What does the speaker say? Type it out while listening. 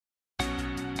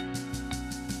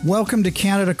Welcome to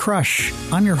Canada Crush.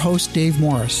 I'm your host, Dave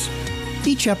Morris.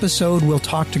 Each episode, we'll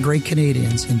talk to great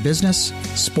Canadians in business,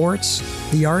 sports,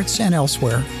 the arts, and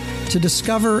elsewhere to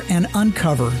discover and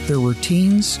uncover their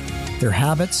routines, their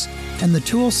habits, and the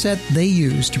tool set they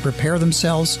use to prepare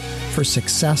themselves for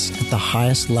success at the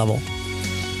highest level.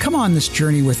 Come on this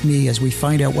journey with me as we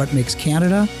find out what makes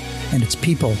Canada and its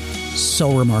people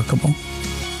so remarkable.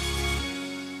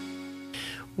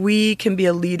 We can be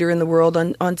a leader in the world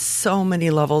on so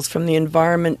many levels, from the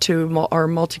environment to our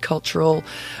multicultural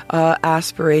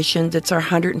aspirations. It's our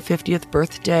 150th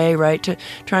birthday, right? To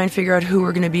try and figure out who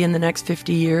we're going to be in the next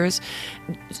 50 years.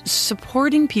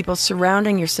 Supporting people,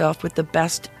 surrounding yourself with the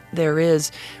best there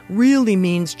is, really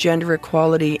means gender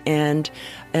equality and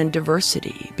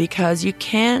diversity, because you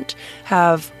can't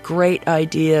have great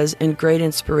ideas and great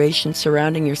inspiration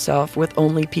surrounding yourself with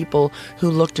only people who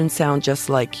looked and sound just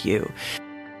like you.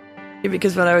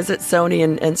 Because when I was at Sony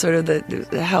and sort of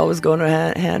the hell was going to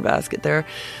a handbasket there,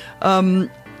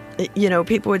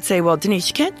 people would say, well, Denise,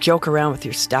 you can't joke around with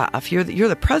your staff. You're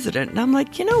the president. And I'm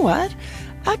like, you know what?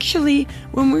 Actually,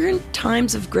 when we're in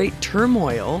times of great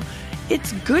turmoil,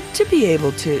 it's good to be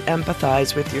able to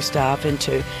empathize with your staff and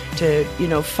to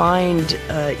find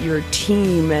your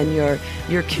team and your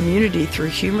community through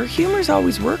humor. Humor's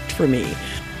always worked for me.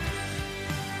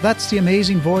 That's the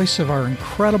amazing voice of our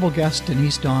incredible guest,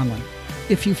 Denise Donlon.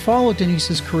 If you follow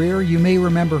Denise's career, you may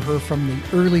remember her from the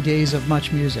early days of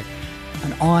Much Music,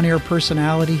 an on-air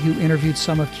personality who interviewed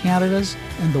some of Canada's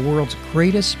and the world's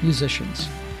greatest musicians.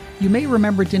 You may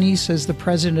remember Denise as the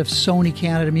president of Sony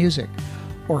Canada Music,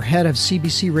 or head of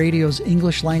CBC Radio's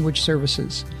English language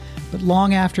services. But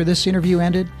long after this interview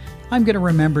ended, I'm going to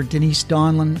remember Denise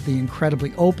Donlon, the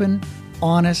incredibly open,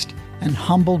 honest, and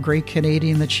humble great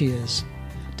Canadian that she is.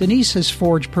 Denise has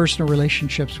forged personal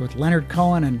relationships with Leonard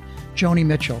Cohen and Joni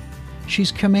Mitchell.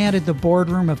 She's commanded the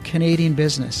boardroom of Canadian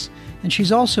business, and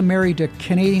she's also married to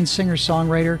Canadian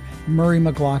singer-songwriter Murray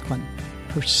McLaughlin.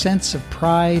 Her sense of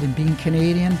pride in being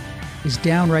Canadian is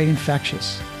downright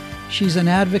infectious. She's an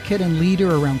advocate and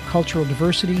leader around cultural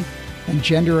diversity and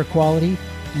gender equality,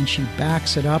 and she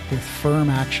backs it up with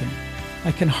firm action.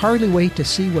 I can hardly wait to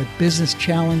see what business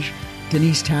challenge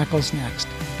Denise tackles next,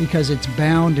 because it's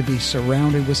bound to be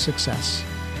surrounded with success.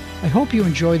 I hope you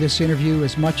enjoy this interview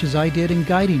as much as I did in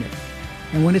guiding it.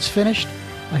 And when it's finished,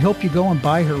 I hope you go and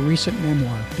buy her recent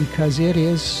memoir, because it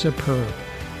is superb.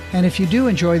 And if you do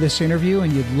enjoy this interview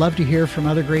and you'd love to hear from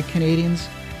other great Canadians,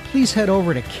 please head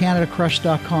over to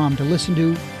CanadaCrush.com to listen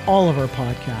to all of our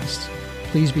podcasts.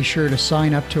 Please be sure to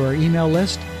sign up to our email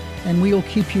list, and we will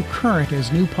keep you current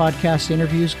as new podcast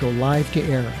interviews go live to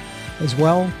air. As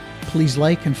well, please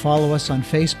like and follow us on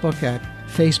Facebook at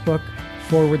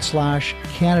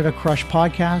Facebook.com/Canada Crush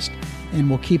Podcast, and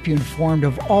we'll keep you informed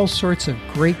of all sorts of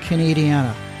great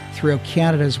Canadiana throughout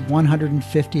Canada's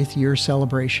 150th year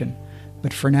celebration.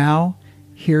 But for now,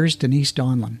 here's Denise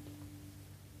Donlon.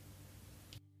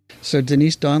 So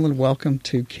Denise Donlon, welcome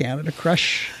to Canada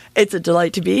Crush. It's a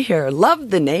delight to be here. Love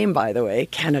the name, by the way,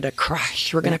 Canada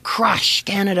Crush. We're going to crush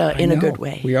Canada in a good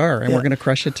way. We are, and we're going to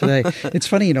crush it today. It's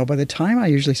funny, by the time I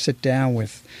usually sit down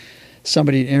with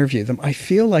somebody to interview them, I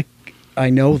feel like I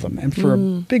know them, and for a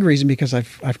big reason, because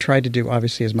I've tried to do,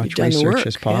 obviously, as much research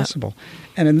as possible. Yeah.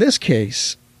 And in this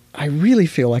case, I really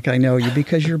feel like I know you,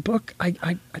 because your book,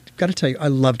 I got to tell you, I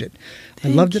loved it. I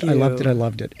loved it.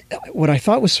 What I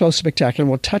thought was so spectacular, and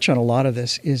we'll touch on a lot of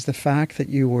this, is the fact that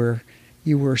you were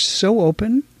so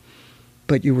open,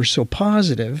 but you were so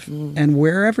positive, and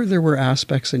wherever there were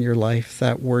aspects in your life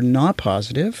that were not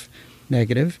positive,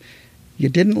 negative, you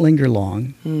didn't linger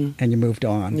long, and you moved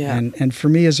on. Yeah. And for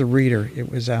me as a reader,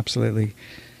 it was absolutely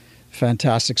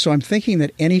fantastic. So I'm thinking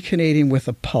that any Canadian with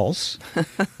a pulse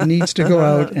needs to go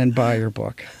out and buy your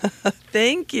book.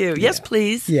 Thank you. Yes,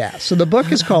 please. Yeah. So the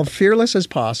book is called Fearless as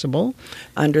Possible.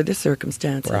 Under the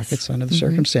Circumstances. Brackets, Under the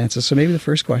Circumstances. So maybe the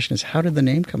first question is, how did the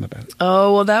name come about?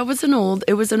 Oh, well, it was an old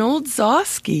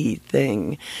Zosky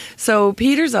thing. So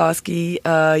Peter Zosky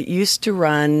used to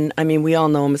run, we all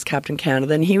know him as Captain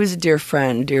Canada, and he was a dear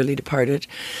friend, dearly departed.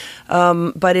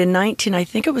 But in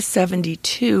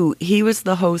 1972, he was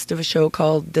the host of a show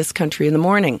called This Country in the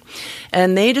Morning.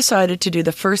 And they decided to do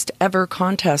the first ever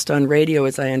contest on radio,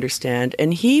 as I understand.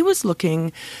 And he was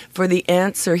looking for the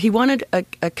answer. He wanted a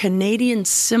Canadian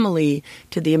simile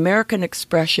to the American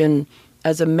expression,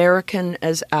 as American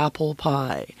as apple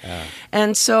pie.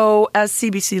 And so, as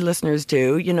CBC listeners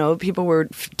do, people were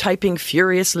typing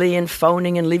furiously and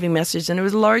phoning and leaving messages, and there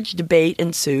was a large debate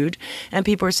ensued, and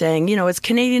people were saying, as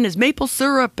Canadian as maple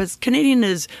syrup, as Canadian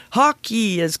as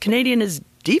hockey, as Canadian as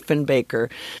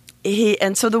Diefenbaker.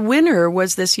 so the winner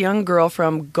was this young girl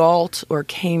from Galt or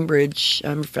Cambridge,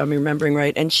 if I'm remembering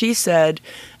right, and she said,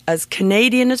 as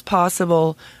Canadian as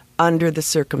possible, under the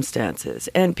circumstances.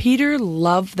 And Peter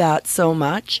loved that so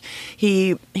much.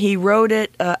 He wrote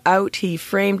it out, he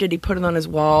framed it, he put it on his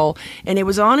wall, and it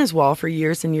was on his wall for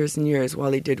years and years and years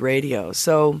while he did radio.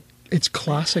 So it's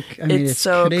classic. I mean, it's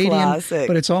so Canadian, classic.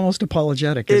 but it's almost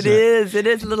apologetic, isn't it? It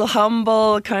is a little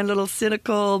humble, kind of a little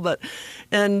cynical, but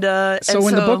so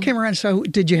when the book came around, so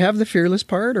did you have the fearless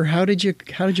part, or how did you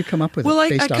come up with it? Well,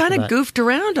 I kind of goofed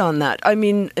around on that. I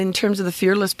mean, in terms of the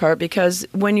fearless part, because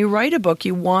when you write a book,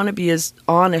 you want to be as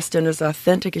honest and as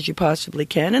authentic as you possibly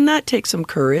can, and that takes some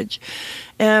courage.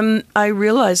 And I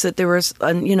realized that there was,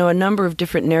 a number of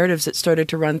different narratives that started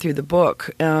to run through the book,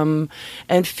 and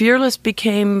fearless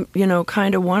became,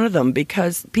 kind of one of them,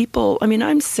 because people. I mean,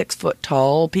 I'm 6 foot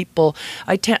tall. People,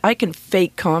 I can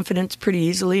fake confidence pretty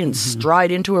easily and stride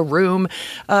into a room,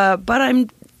 but I'm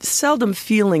seldom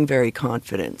feeling very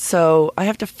confident. So I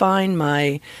have to find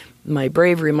my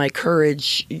bravery, my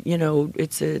courage.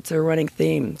 It's a running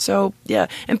theme. So yeah,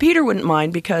 and Peter wouldn't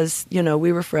mind, because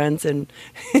we were friends, and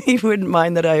he wouldn't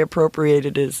mind that I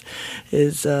appropriated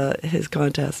his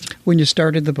contest. When you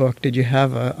started the book, did you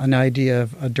have an idea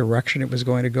of a direction it was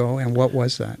going to go, and what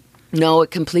was that? No,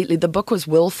 it completely. The book was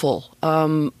willful.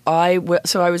 So I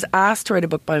was asked to write a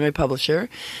book by my publisher,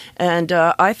 and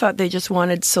I thought they just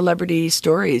wanted celebrity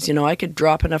stories. I could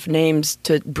drop enough names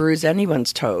to bruise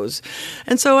anyone's toes.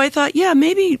 And so I thought, yeah,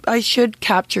 maybe I should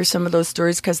capture some of those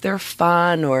stories because they're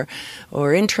fun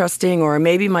or interesting, or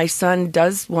maybe my son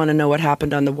does want to know what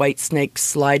happened on the Whitesnake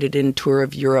Slide-It-In tour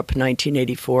of Europe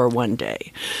 1984 one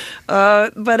day.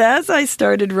 But as I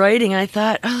started writing, I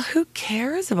thought, who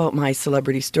cares about my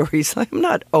celebrity stories? I'm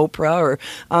not Oprah or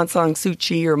Aung San Suu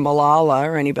Kyi or Malala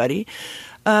or anybody.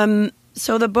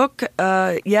 So the book,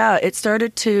 it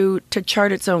started to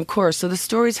chart its own course. So the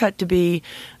stories had to be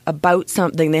about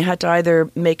something. They had to either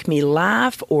make me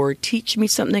laugh or teach me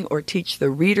something or teach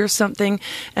the reader something.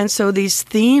 And so these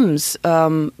themes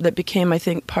that became, I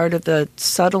think, part of the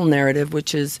subtle narrative,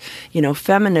 which is,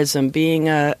 feminism, being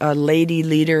a lady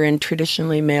leader in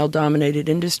traditionally male-dominated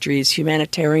industries,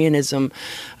 humanitarianism,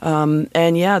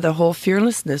 the whole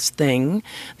fearlessness thing,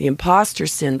 the imposter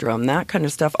syndrome, that kind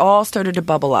of stuff, all started to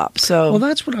bubble up. So, well,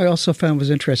 that's what I also found was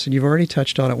interesting. You've already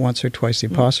touched on it once or twice, the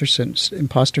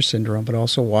imposter syndrome, but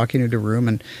also walking into a room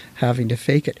and having to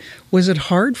fake it. Was it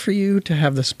hard for you to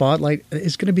have the spotlight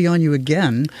is going to be on you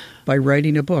again by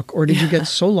writing a book, or did you get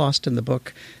so lost in the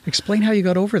book? Explain how you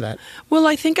got over that. Well,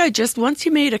 I think once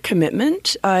you made a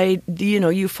commitment,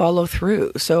 you follow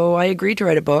through. So I agreed to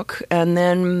write a book, and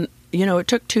then it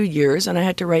took 2 years, and I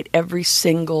had to write every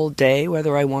single day,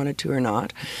 whether I wanted to or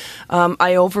not.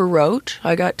 I overwrote.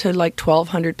 I got to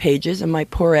 1,200 pages, and my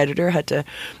poor editor had to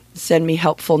send me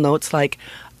helpful notes like,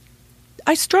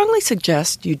 I strongly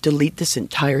suggest you delete this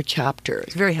entire chapter.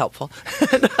 It's very helpful.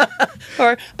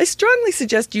 Or, I strongly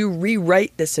suggest you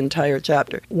rewrite this entire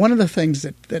chapter. One of the things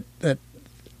that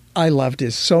I loved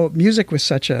is, so music was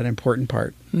such an important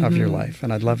part of your life,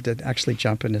 and I'd love to actually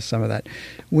jump into some of that.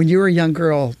 When you were a young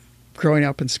girl growing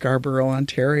up in Scarborough,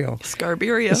 Ontario.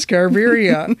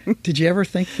 Scarberia. Did you ever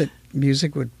think that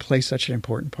music would play such an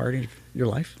important part in your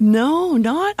life? No,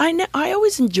 not. I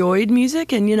always enjoyed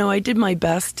music, and I did my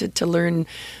best to learn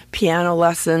piano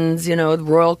lessons, the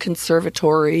Royal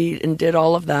Conservatory, and did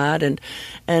all of that,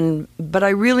 but I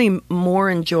really more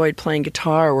enjoyed playing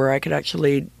guitar, where I could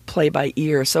actually play by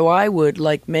ear. So I would,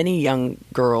 like many young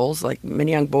girls, like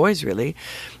many young boys really,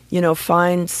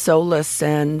 find solace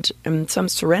and some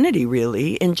serenity,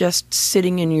 really, in just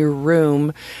sitting in your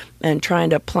room and trying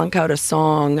to plunk out a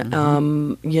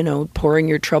song, pouring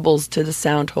your troubles to the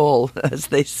sound hole,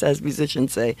 as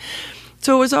musicians say.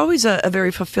 So it was always a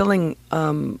very fulfilling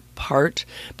part,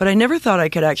 but I never thought I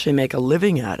could actually make a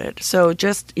living at it. So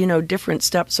just, different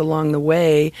steps along the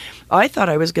way, I thought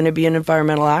I was going to be an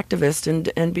environmental activist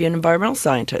and be an environmental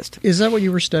scientist. Is that what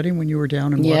you were studying when you were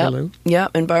down in Waterloo? Yeah,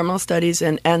 environmental studies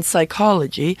and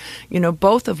psychology,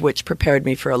 both of which prepared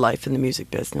me for a life in the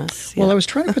music business. Yeah. Well, I was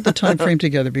trying to put the time frame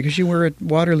together because you were at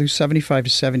Waterloo 75 to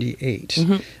 78,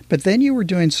 but then you were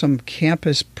doing some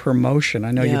campus promotion.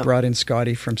 I know you brought in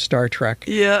Scotty from Star Trek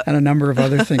and a number of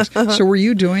other things. So were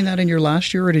you doing that in your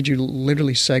last year, or did you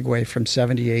literally segue from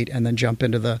 78 and then jump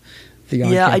into the on-campus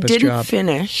job? Yeah, I didn't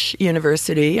finish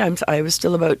university. I was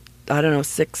still about,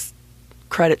 6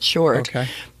 credits short. Okay.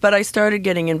 But I started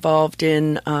getting involved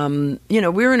in, we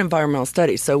were in environmental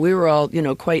studies, so we were all,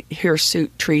 quite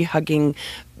hirsute, tree-hugging,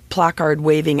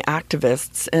 placard-waving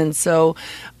activists. And so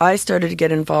I started to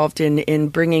get involved in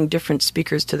bringing different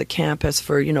speakers to the campus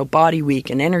for, Body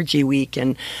Week and Energy Week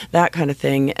and that kind of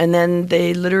thing. And then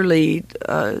they literally,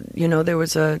 there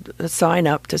was a sign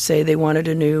up to say they wanted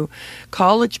a new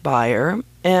college buyer.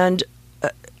 And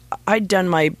I'd done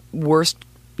my worst,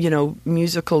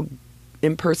 musical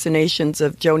impersonations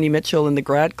of Joni Mitchell in the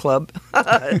Grad Club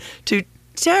to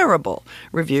terrible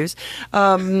reviews.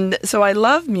 So I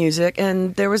love music,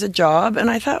 and there was a job, and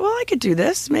I thought, well, I could do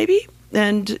this maybe.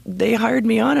 And they hired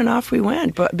me on, and off we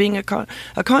went, but being a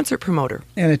concert promoter.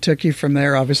 And it took you from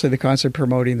there, obviously, the concert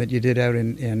promoting that you did out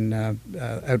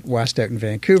out west, out in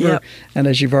Vancouver. Yep. And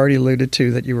as you've already alluded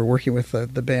to, that you were working with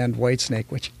the band Whitesnake,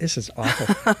 which this is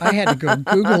awful. I had to go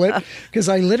Google it because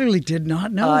I literally did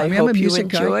not know. I mean, hope I'm a you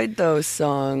music enjoyed guy. those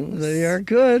songs. They are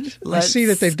good. I see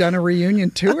that they've done a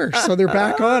reunion tour, so they're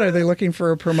back on. Are they looking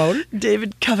for a promoter?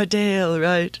 David Coverdale,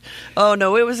 right? Oh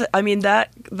no, it was. I mean,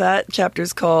 that chapter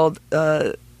is called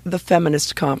The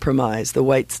Feminist Compromise, the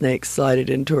Whitesnake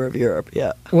Slide-In Tour of Europe.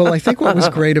 Yeah. Well, I think what was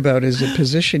great about it is it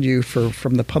positioned you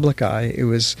from the public eye. It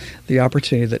was the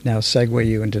opportunity that now segue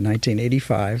you into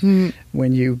 1985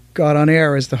 when you got on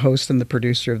air as the host and the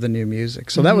producer of the new music.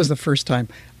 So that was the first time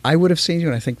I would have seen you,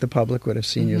 and I think the public would have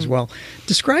seen you as well.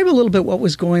 Describe a little bit what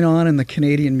was going on in the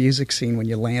Canadian music scene when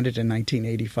you landed in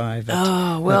 1985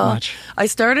 at Much. I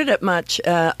started at Much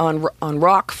on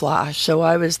Rock Flash, so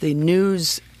I was the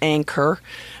news anchor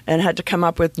and had to come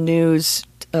up with news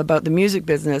about the music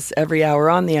business every hour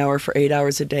on the hour for 8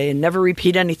 hours a day and never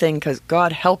repeat anything because,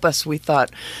 God help us, we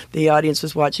thought the audience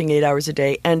was watching 8 hours a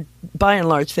day. And by and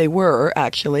large, they were,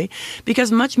 actually,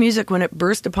 because Much Music, when it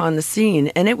burst upon the scene,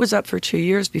 and it was up for 2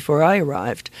 years before I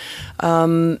arrived,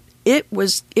 it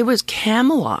was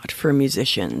Camelot for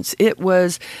musicians. It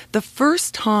was the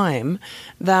first time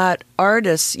that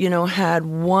artists, had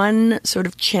one sort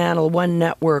of channel, one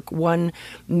network, one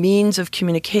means of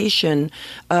communication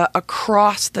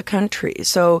across the country.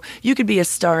 So you could be a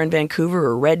star in Vancouver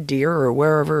or Red Deer or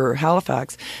wherever, or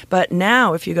Halifax. But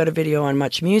now, if you got a video on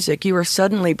Much Music, you were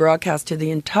suddenly broadcast to the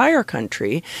entire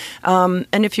country. And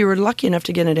if you were lucky enough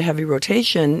to get into heavy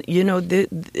rotation,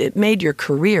 it made your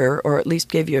career, or at least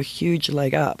gave you a huge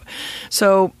leg up.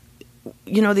 So,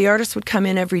 the artists would come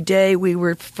in every day. We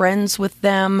were friends with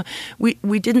them.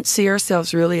 We didn't see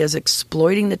ourselves really as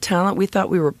exploiting the talent. We thought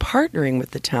we were partnering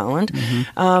with the talent,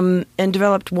 and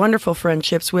developed wonderful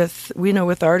friendships with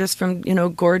artists from,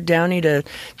 Gord Downey to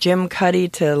Jim Cuddy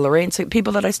to Lorraine,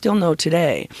 people that I still know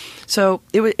today. So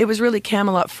it was really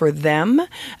Camelot for them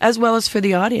as well as for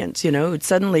the audience. It would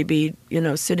suddenly be,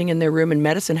 sitting in their room in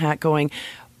medicine hat going,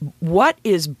 what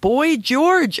is Boy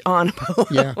George on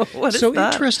about? Yeah. What is so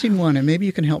that? Interesting one, and maybe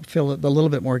you can help fill a little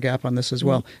bit more gap on this as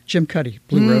well. Jim Cuddy,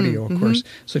 Blue Rodeo, of course.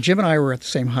 So Jim and I were at the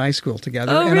same high school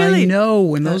together. Oh, and really? I know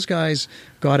when those guys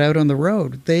got out on the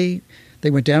road, they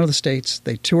went down to the States,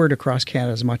 they toured across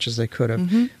Canada as much as they could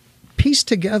have, pieced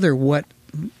together what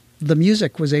the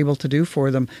music was able to do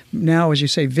for them. Now, as you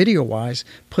say, video-wise,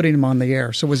 putting them on the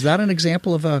air. So was that an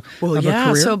example of a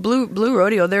career? So Blue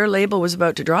Rodeo, their label was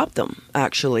about to drop them,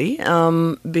 actually.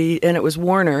 And it was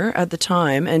Warner at the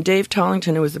time, and Dave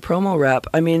Tollington, who was the promo rep.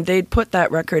 I mean, they'd put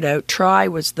that record out. Try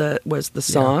was the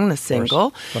song, the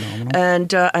single. Phenomenal.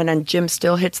 And then Jim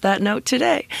still hits that note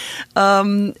today.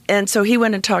 And so he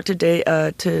went and talked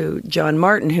to John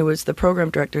Martin, who was the program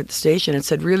director at the station, and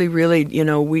said, really, really,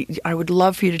 I would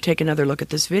love for you to take another look at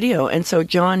this video. And so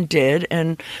John did,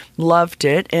 and loved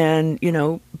it, and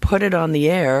put it on the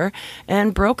air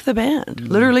and broke the band.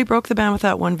 Literally broke the band with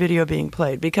that one video being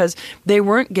played, because they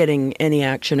weren't getting any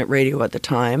action at radio at the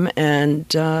time, and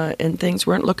things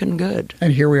weren't looking good.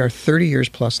 And here we are 30 years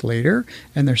plus later,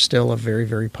 and they're still a very,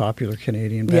 very popular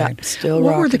Canadian band. Yeah, still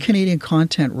What rocking. were the Canadian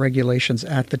content regulations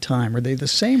at the time? Were they the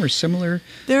same or similar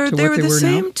They to what were they the were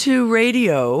same now? to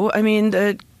radio. I mean,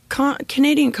 the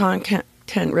Canadian content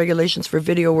regulations for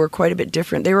video were quite a bit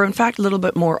different. They were, in fact, a little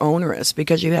bit more onerous,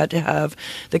 because you had to have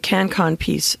the CanCon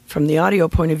piece from the audio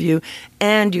point of view,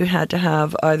 and you had to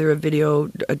have either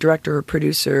a director or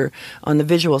producer on the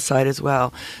visual side as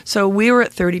well. So we were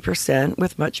at 30%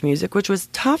 with Much Music, which was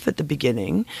tough at the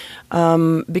beginning,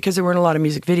 because there weren't a lot of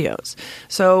music videos.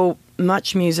 So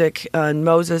Much Music,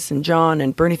 Moses and John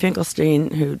and Bernie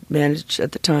Finkelstein, who managed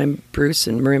at the time Bruce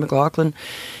and Marie McLaughlin,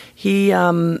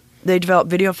 they developed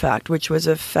Video Fact, which was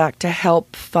a fact to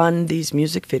help fund these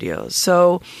music videos.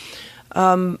 So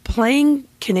playing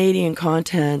Canadian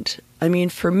content, I mean,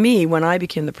 for me, when I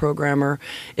became the programmer,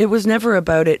 it was never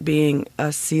about it being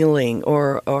a ceiling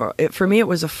for me, it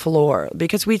was a floor,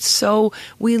 because we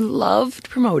loved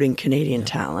promoting Canadian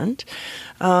talent.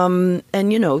 And,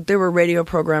 there were radio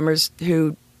programmers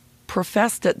who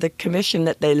professed at the commission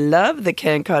that they love the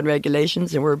CanCon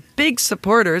regulations and were big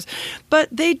supporters, but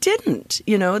they didn't.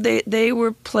 They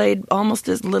were played almost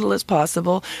as little as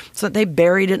possible, so they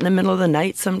buried it in the middle of the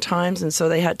night sometimes, and so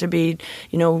they had to be,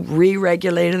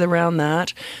 re-regulated around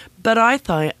that. But I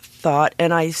thought,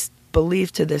 and I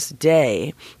believe to this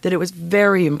day, that it was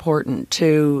very important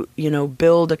to,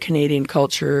 build a Canadian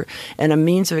culture and a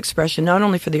means of expression, not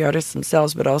only for the artists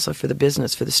themselves, but also for the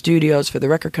business, for the studios, for the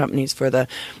record companies, for the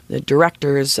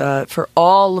directors, for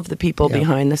all of the people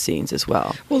behind the scenes as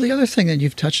well. Well, the other thing that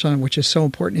you've touched on, which is so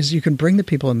important, is you can bring the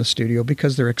people in the studio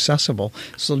because they're accessible.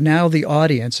 So now the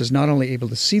audience is not only able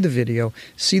to see the video,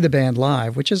 see the band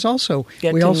live, which is also,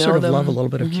 we all sort of love a little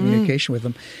bit of communication with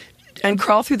them. And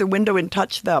crawl through the window and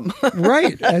touch them.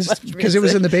 Right, because it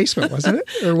was in the basement, wasn't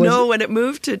it? Or was no, when it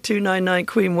moved to 299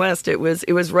 Queen West, it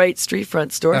was right street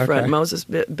front, storefront. Okay. Moses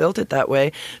built it that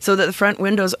way so that the front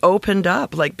windows opened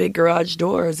up like big garage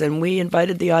doors, and we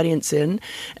invited the audience in,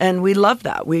 and we loved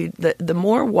that. The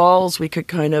more walls we could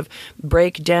kind of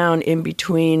break down in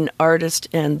between artists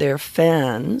and their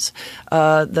fans,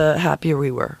 the happier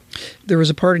we were. There was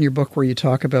a part in your book where you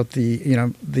talk about I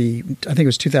think it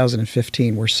was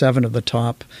 2015, where 7 of the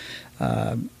top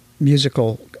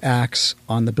musical acts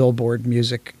on the Billboard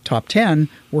Music Top 10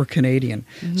 were Canadian.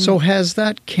 Mm-hmm. So has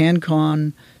that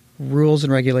CanCon rules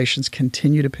and regulations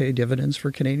continue to pay dividends for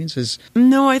Canadians?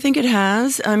 No, I think it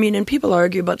has. I mean, and people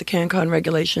argue about the CanCon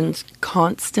regulations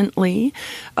constantly,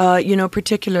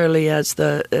 particularly as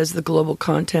the global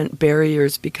content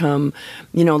barriers become,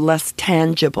 less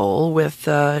tangible with,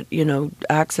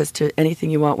 access to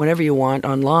anything you want, whenever you want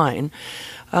online.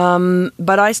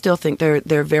 But I still think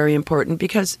they're very important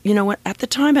because, at the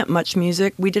time at Much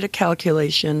Music, we did a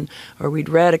calculation, or we'd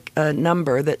read a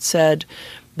number that said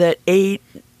that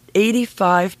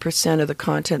 85% of the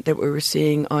content that we were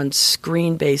seeing on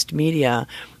screen-based media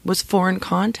was foreign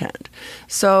content.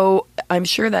 So I'm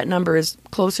sure that number is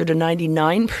closer to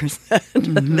 99%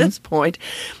 at this point.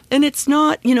 And it's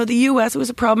not, the U.S., it was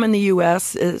a problem in the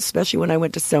U.S., especially when I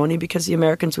went to Sony, because the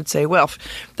Americans would say, well,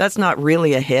 that's not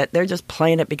really a hit. They're just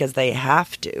playing it because they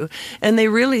have to. And they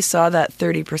really saw that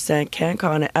 30%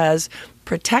 CanCon as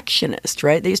protectionist,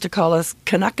 right? They used to call us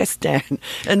Canuckistan,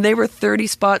 and they were 30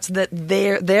 spots that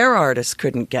their artists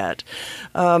couldn't get.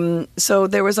 So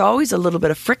there was always a little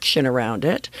bit of friction around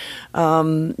it.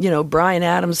 Bryan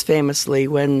Adams famously,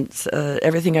 when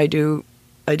Everything I Do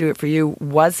It For You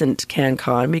wasn't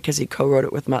CanCon because he co-wrote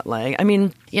it with Mutt Lange. I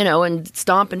mean, and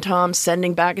Stompin' Tom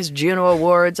sending back his Juno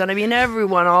Awards. And I mean,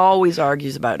 everyone always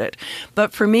argues about it.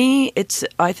 But for me,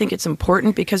 I think it's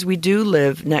important because we do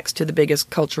live next to the biggest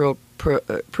cultural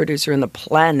producer in the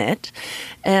planet.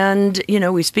 And,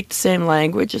 we speak the same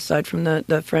language aside from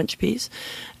the French piece.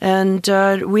 And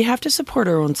we have to support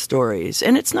our own stories.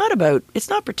 And it's not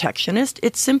protectionist.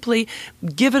 It's simply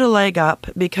give it a leg up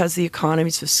because the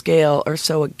economies of scale are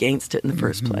so against it in the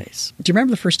first place. Do you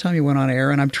remember the first time you went on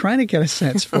air? And I'm trying to get a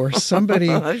sense for somebody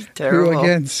who,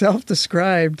 again,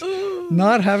 self-described,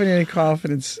 not having any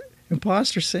confidence.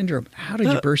 Imposter syndrome. How did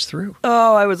you burst through?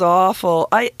 Oh, I was awful.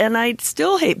 I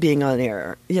still hate being on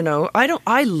air.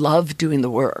 I love doing the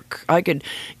work. I could,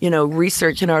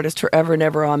 research an artist forever and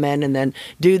ever, amen, and then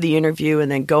do the interview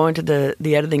and then go into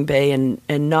the editing bay and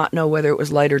not know whether it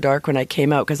was light or dark when I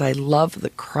came out because I love the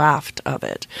craft of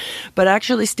it. But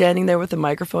actually standing there with a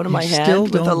microphone in my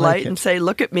hand with a light and say,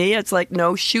 look at me, it's like,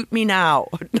 no, shoot me now.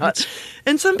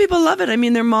 And some people love it. I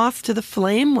mean, they're moths to the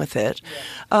flame with it.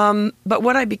 Yeah. But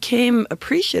what I became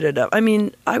appreciative of, I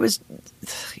mean, I was,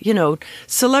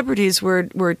 celebrities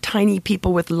were tiny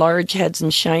people with large heads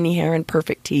and shiny hair and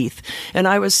perfect teeth. And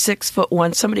I was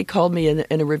 6'1". Somebody called me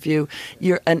in a review,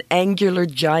 "You're an angular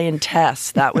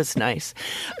giantess." That was nice.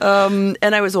 And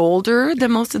I was older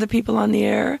than most of the people on the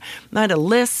air. I had a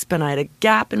lisp and I had a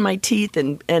gap in my teeth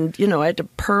and I had to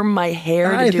perm my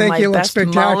hair to do my best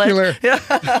mullet.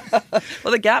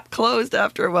 Well, the gap closed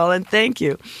after a while, and thank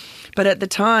you. But at the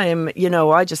time,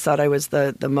 I just thought I was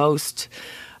the most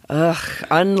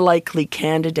unlikely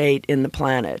candidate in the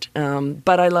planet.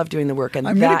 But I love doing the work, and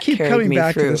I'm that going to keep coming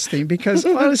back through. to this theme because,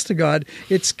 honest to God,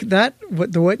 it's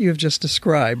what you have just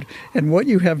described and what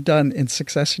you have done in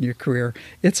success in your career.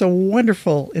 It's a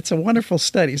wonderful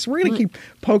study. So we're going to keep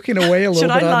poking away a little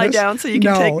bit on this. Should I lie down so you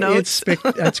can take notes?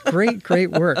 That's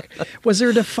great work. Was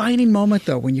there a defining moment,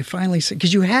 though, when you finally said,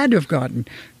 because you had to have gotten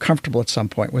comfortable at some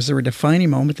point, was there a defining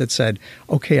moment that said,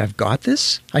 okay, I've got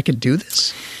this, I can do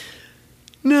this?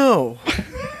 No.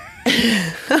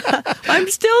 I'm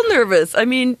still nervous. I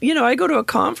mean, I go to a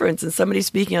conference and somebody's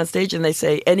speaking on stage and they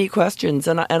say, any questions?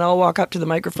 And I'll walk up to the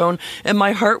microphone and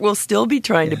my heart will still be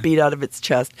trying to beat out of its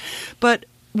chest. But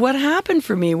what happened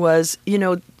for me was,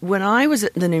 when I was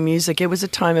at the New Music, it was a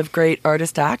time of great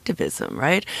artist activism,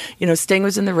 right? Sting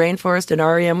was in the rainforest, and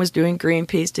R.E.M. was doing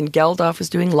Greenpeace, and Geldof was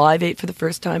doing Live 8 for the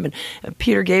first time, and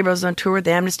Peter Gabriel was on tour with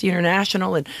Amnesty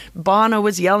International, and Bono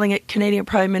was yelling at Canadian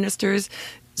prime ministers.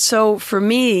 So for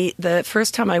me, the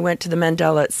first time I went to the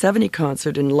Mandela at 70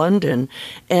 concert in London,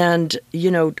 and,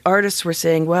 artists were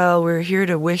saying, well, we're here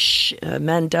to wish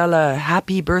Mandela a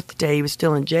happy birthday. He was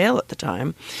still in jail at the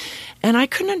time. And I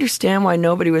couldn't understand why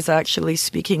nobody was actually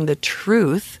speaking the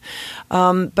truth,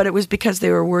 but it was because they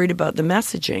were worried about the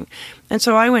messaging. And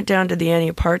so I went down to the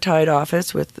anti-apartheid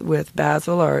office with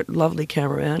Basil, our lovely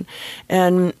cameraman,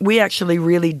 and we actually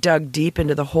really dug deep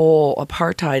into the whole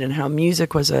apartheid and how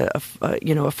music was a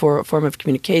form of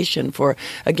communication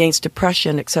against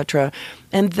oppression, etc.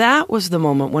 And that was the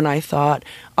moment when I thought,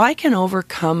 I can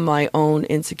overcome my own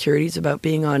insecurities about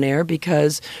being on air,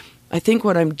 because I think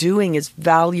what I'm doing is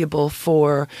valuable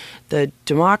for the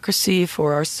democracy,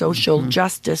 for our social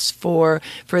justice, for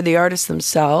the artists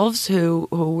themselves who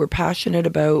were passionate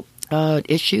about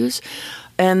issues.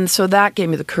 And so that gave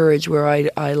me the courage where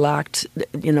I lacked,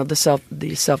 the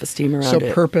self-esteem around it.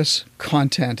 So purpose,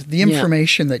 content, the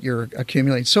information that you're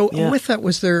accumulating. So with that,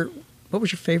 what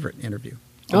was your favorite interview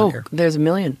on air? There's a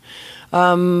million.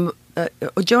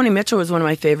 Joni Mitchell was one of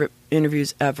my favorite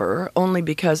interviews ever, only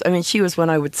because, she was one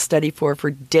I would study for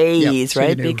days,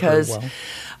 right? You knew because, her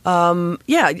well.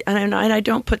 And I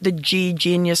don't put the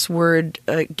genius word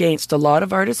against a lot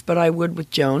of artists, but I would with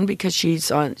Joan, because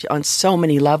she's on so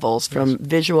many levels, from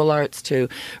visual arts to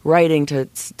writing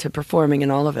to performing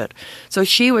and all of it. So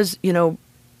she was,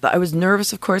 I was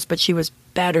nervous, of course, but she was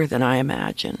better than I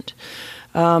imagined.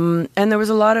 And there was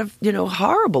a lot of,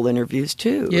 horrible interviews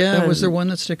too. Yeah, was there one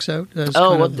that sticks out?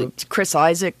 Chris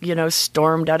Isaak,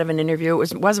 stormed out of an interview.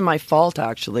 It wasn't my fault,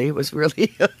 actually. It was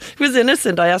really, it was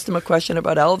innocent. I asked him a question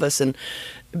about Elvis, and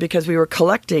because we were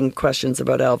collecting questions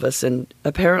about Elvis, and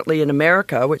apparently in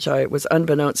America, which was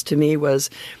unbeknownst to me, was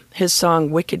his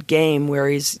song "Wicked Game," where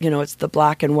he's, it's the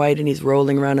black and white and he's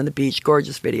rolling around on the beach,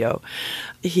 gorgeous video.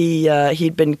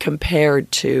 He'd been compared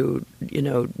to,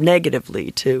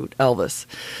 negatively to Elvis,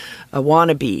 a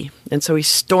wannabe, and so he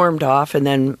stormed off. And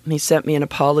then he sent me an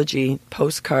apology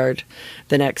postcard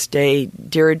the next day.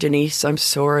 Dear Denise, I'm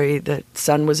sorry. The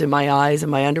sun was in my eyes and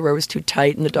my underwear was too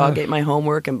tight, and the dog ate my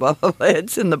homework, and blah blah blah.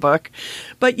 It's in the book,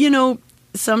 but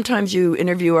sometimes you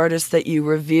interview artists that you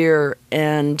revere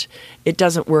and it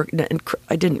doesn't work. And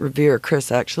I didn't revere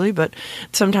Chris, actually, but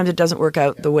sometimes it doesn't work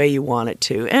out the way you want it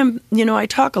to. And, I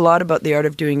talk a lot about the art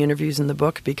of doing interviews in the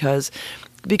book because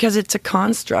it's a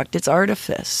construct, it's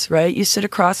artifice, right? You sit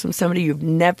across from somebody you've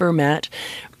never met,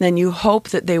 and you hope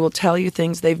that they will tell you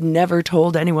things they've never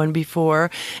told anyone before.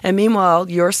 And meanwhile,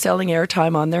 you're selling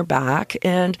airtime on their back.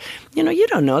 And, you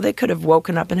don't know. They could have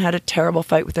woken up and had a terrible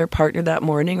fight with their partner that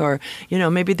morning, or,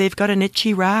 maybe they've got an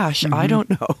itchy rash. I don't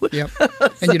know. Yep.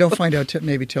 And you don't find out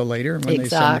maybe till later when they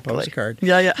send the postcard.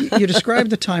 Yeah. You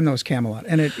described the time that was Camelot,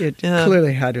 and it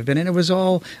clearly had to have been. And it was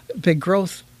all big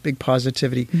growth, big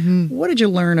positivity. What did you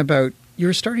learn about? You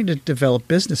were starting to develop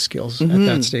business skills at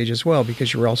that stage as well,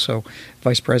 because you were also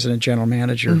vice president, general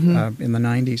manager in the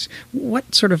 90s.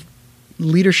 What sort of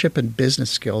leadership and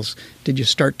business skills did you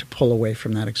start to pull away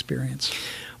from that experience?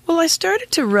 Well, I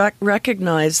started to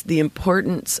recognize the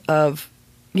importance of,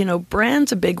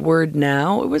 brand's a big word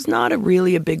now. It was not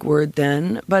really a big word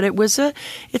then, but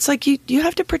it's like you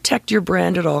have to protect your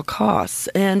brand at all costs.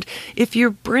 And if your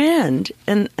brand,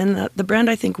 and the brand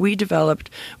I think we developed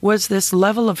was this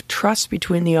level of trust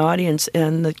between the audience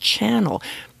and the channel.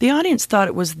 The audience thought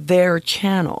it was their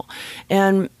channel.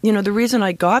 And, the reason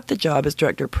I got the job as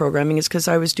director of programming is because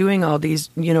I was doing all these,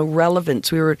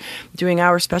 relevance. We were doing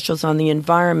hour specials on the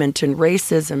environment and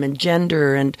racism and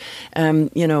gender and,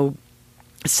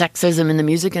 sexism in the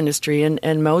music industry.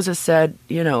 And Moses said,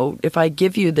 if I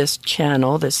give you this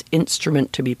channel, this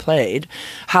instrument to be played,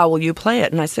 how will you play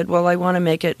it? And I said, well, I want to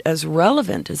make it as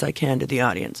relevant as I can to the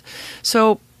audience.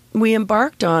 So we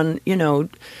embarked on,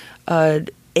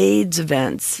 AIDS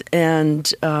events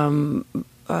and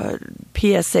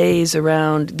PSAs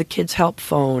around the Kids Help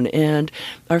Phone and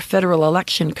our federal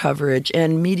election coverage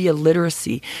and media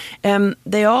literacy. And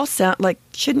they all sound like,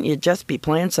 shouldn't you just be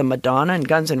playing some Madonna and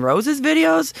Guns N' Roses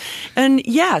videos? And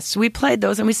yes, we played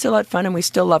those and we still had fun and we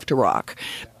still love to rock.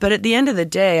 But at the end of the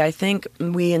day, I think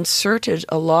we inserted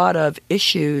a lot of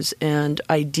issues and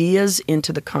ideas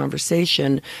into the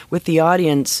conversation with the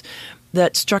audience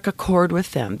that struck a chord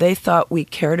with them. They thought we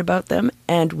cared about them,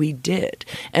 and we did.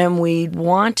 And we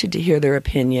wanted to hear their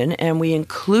opinion, and we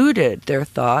included their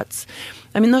thoughts.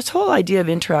 I mean, this whole idea of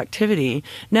interactivity,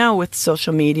 now with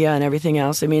social media and everything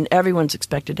else, I mean, everyone's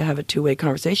expected to have a two-way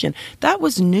conversation. That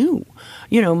was new.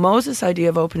 You know, Moses' idea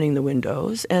of opening the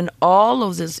windows and all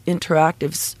of those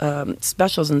interactive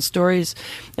specials and stories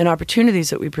and opportunities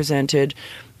that we presented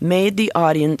made the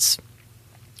audience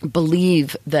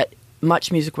believe that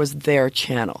Much Music was their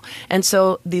channel. And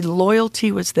so the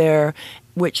loyalty was there,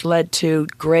 which led to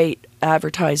great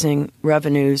advertising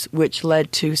revenues, which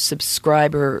led to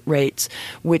subscriber rates,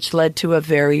 which led to a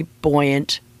very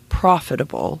buoyant,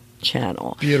 profitable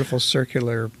channel. Beautiful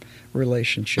circular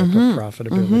relationship of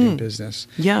profitability in business.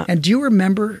 Yeah. And do you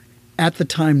remember at the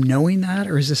time knowing that,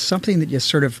 or is this something that you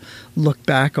sort of look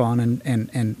back on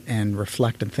and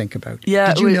reflect and think about?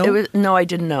 Yeah, Did you know? No, I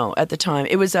didn't know at the time.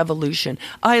 It was evolution.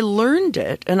 I learned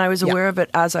it, and I was aware of it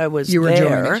as I was You were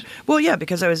there. enjoying it. Well, yeah,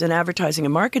 because I was in advertising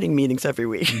and marketing meetings every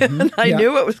week, and I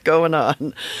knew what was going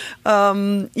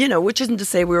on. You know, which isn't to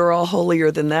say we were all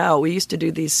holier than thou. We used to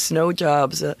do these snow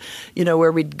jobs, you know,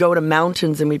 where we'd go to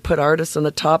mountains and we'd put artists on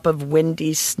the top of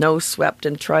windy, snow-swept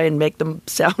and try and make them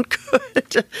sound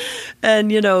good.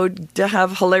 And, you know, to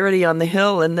have hilarity on the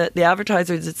hill. And the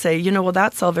advertisers would say, you know, well,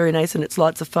 that's all very nice and it's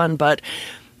lots of fun, but,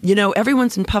 you know,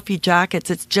 everyone's in puffy jackets.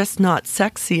 It's just not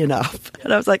sexy enough.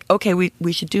 And I was like, okay,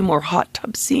 we should do more hot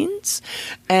tub scenes.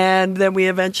 And then we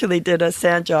eventually did a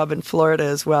sand job in Florida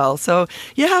as well. So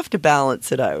you have to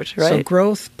balance it out, right? So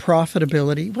growth,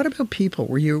 profitability. What about people?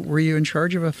 Were you in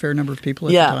charge of a fair number of people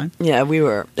at the time? Yeah, we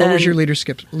were. What was your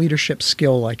leadership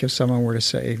skill like if someone were to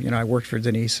say, you know, I worked for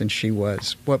Denise and she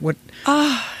was? What?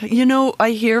 You know,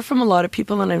 I hear from a lot of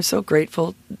people, and I'm so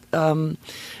grateful.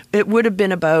 It would have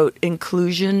been about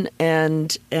inclusion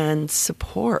and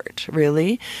support,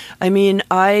 really. I mean,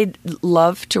 I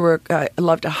love to work. I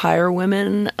love to hire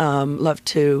women. Love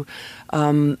to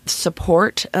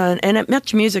support. And at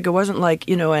Much Music, it wasn't like,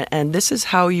 you know, and this is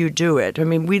how you do it. I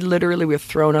mean, we literally were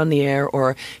thrown on the air,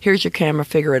 or here's your camera,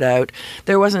 figure it out.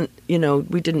 There wasn't, you know,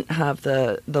 we didn't have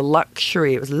the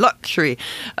luxury. It was luxury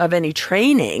of any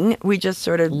training. We just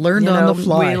sort of learned on the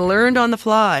fly. We learned on the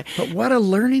fly. But what a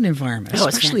learning environment,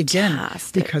 especially again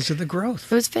because of the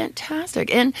growth. It was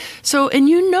fantastic. And so, and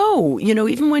you know,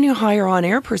 even when you hire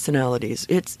on-air personalities,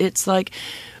 it's like,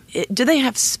 do they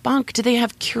have spunk? Do they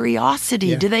have curiosity?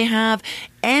 Yeah. Do they have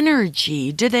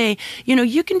energy? Do they, you know,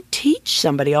 you can teach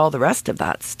somebody all the rest of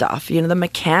that stuff, you know, the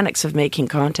mechanics of making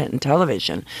content in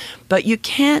television, but you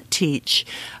can't teach,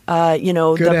 you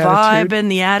know, Good the attitude. vibe and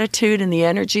the attitude and the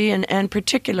energy and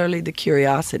particularly the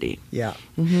curiosity. Yeah.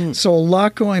 So a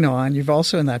lot going on. You've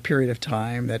also, in that period of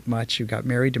time, you got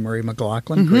married to Murray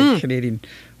McLaughlin, great Canadian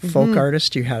folk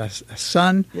artist. You had a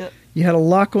son. Yep. You had a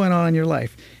lot going on in your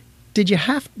life. Did you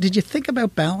think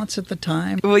about balance at the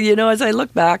time? Well, you know, as I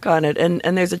look back on it, and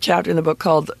there's a chapter in the book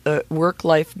called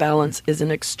Work-Life Balance is an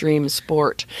Extreme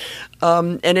Sport.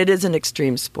 And it is an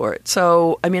extreme sport.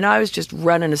 So, I mean, I was just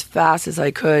running as fast as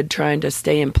I could, trying to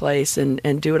stay in place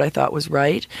and do what I thought was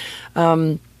right.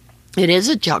 It is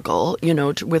a juggle, you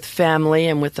know, with family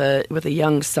and with a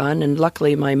young son, and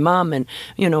luckily my mom and,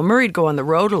 you know, Murray'd go on the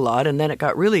road a lot, and then it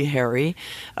got really hairy.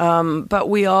 But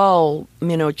we all,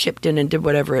 you know, chipped in and did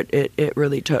whatever it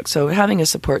really took. So having a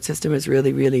support system is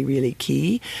really, really, really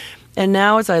key. And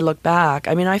now as I look back,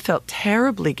 I mean, I felt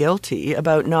terribly guilty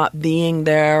about not being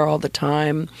there all the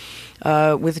time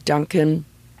with Duncan.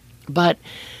 But,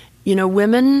 you know,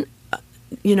 women,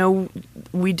 you know,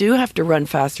 we do have to run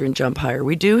faster and jump higher.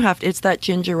 We do have to, it's that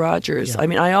Ginger Rogers. Yeah. I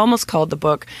mean, I almost called the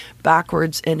book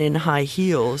Backwards and in High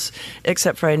Heels,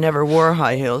 except for I never wore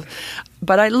high heels.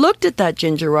 But I looked at that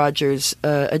Ginger Rogers,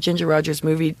 a Ginger Rogers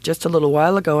movie just a little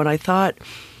while ago, and I thought,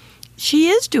 she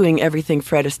is doing everything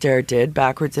Fred Astaire did,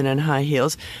 backwards and in high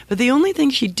heels, but the only thing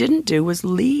she didn't do was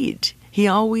lead. He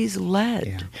always led.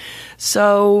 Yeah.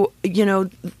 So, you know,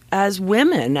 as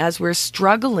women, as we're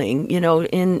struggling, you know,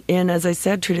 in as I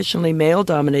said, traditionally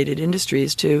male-dominated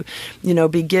industries, to, you know,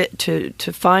 to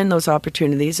find those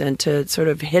opportunities and to sort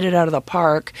of hit it out of the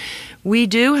park, we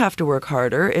do have to work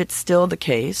harder. It's still the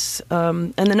case.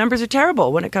 And the numbers are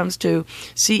terrible when it comes to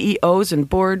CEOs and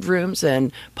boardrooms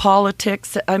and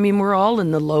politics. I mean, we're all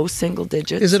in the low single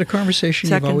digits. Is it a conversation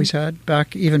you've always had?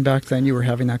 Even back then, you were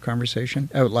having that conversation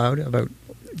out loud about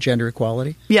gender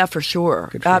equality? Yeah, for sure.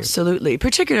 Absolutely.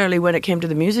 Particularly when it came to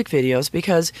the music videos,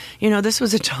 because, you know, this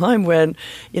was a time when,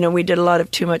 you know, we did a lot of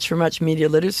Too Much for Much media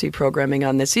literacy programming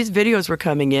on this. These videos were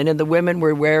coming in and the women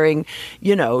were wearing,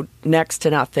 you know, next to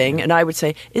nothing. And I would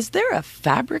say, is there a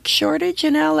fabric shortage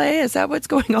in LA? Is that what's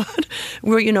going on?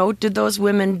 Where, you know, did those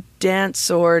women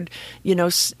dance or, you know,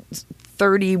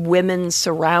 30 women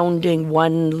surrounding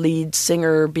one lead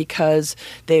singer because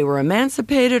they were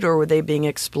emancipated, or were they being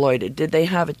exploited? Did they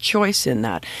have a choice in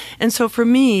that? And so for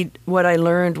me, what I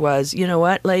learned was, you know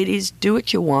what, ladies, do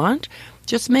what you want.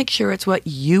 Just make sure it's what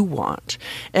you want.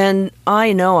 And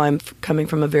I know I'm coming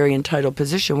from a very entitled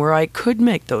position where I could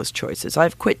make those choices.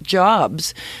 I've quit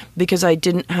jobs because I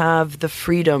didn't have the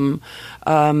freedom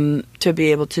to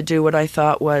be able to do what I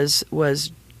thought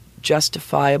was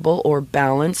justifiable or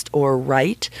balanced or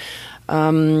right.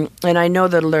 And I know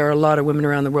that there are a lot of women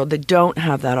around the world that don't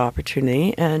have that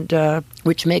opportunity, and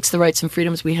which makes the rights and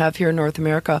freedoms we have here in North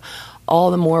America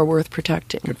all the more worth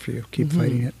protecting. Good for you. Keep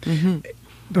fighting it.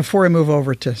 Before I move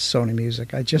over to Sony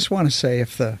Music, I just want to say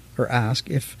ask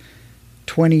if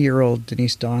 20-year-old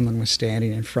Denise Donlon was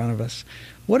standing in front of us,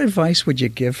 what advice would you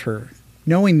give her,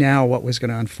 knowing now what was going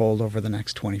to unfold over the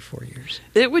next 24 years?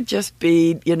 It would just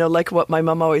be, like what my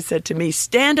mom always said to me,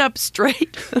 stand up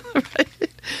straight, right?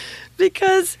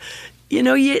 Because,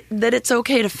 that it's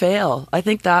okay to fail. I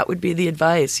think that would be the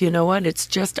advice. You know what? It's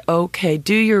just okay.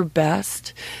 Do your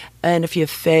best. And if you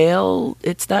fail,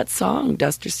 it's that song,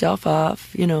 dust yourself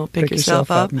off, pick yourself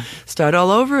up, start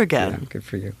all over again. Yeah, good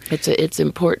for you. It's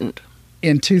important.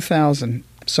 In 2000,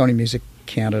 Sony Music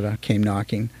Canada came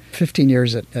knocking. 15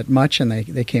 years at Much, and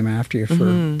they came after you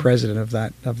for president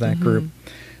of that group.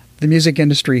 The music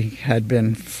industry had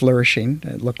been flourishing.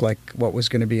 It looked like what was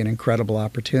going to be an incredible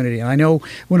opportunity. And I know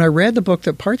when I read the book,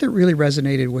 the part that really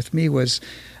resonated with me was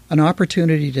an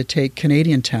opportunity to take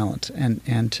Canadian talent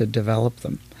and to develop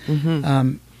them.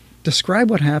 Describe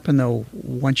what happened, though,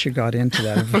 once you got into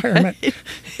that environment.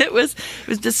 It was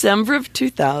December of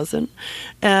 2000.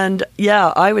 And,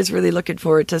 I was really looking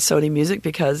forward to Sony Music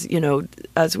because,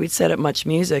 as we said at Much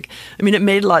Music, it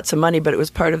made lots of money, but it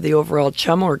was part of the overall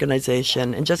Chum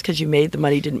organization. And just because you made the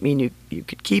money didn't mean you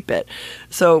could keep it.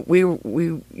 So we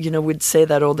would say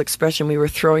that old expression, we were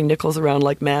throwing nickels around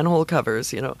like manhole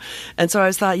covers, And so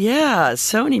I thought,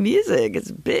 Sony Music, it's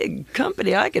a big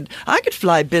company. I could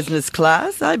fly business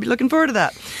class. I'd be looking forward to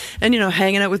that. And,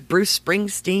 hanging out with Bruce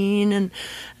Springsteen.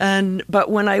 But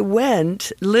when I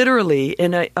went, literally,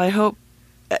 and I hope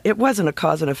it wasn't a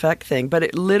cause and effect thing, but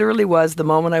it literally was the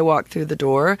moment I walked through the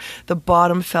door, the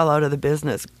bottom fell out of the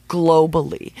business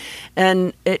globally.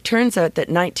 And it turns out that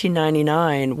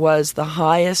 1999 was the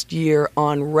highest year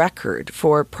on record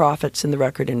for profits in the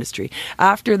record industry.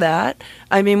 After that,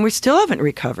 we still haven't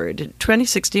recovered.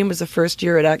 2016 was the first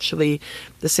year the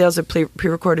sales of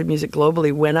pre-recorded music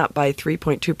globally went up by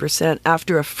 3.2%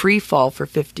 after a free fall for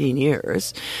 15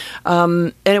 years.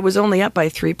 And it was only up by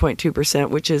 3.2%,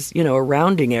 which is, a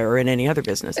rounding error in any other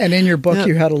business. And in your book,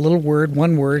 you had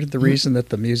one word, the reason that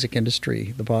the music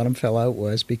industry, the bottom fell out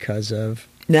was because of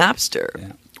Napster.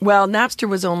 Yeah. Well, Napster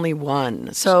was only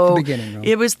one. So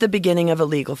it was the beginning of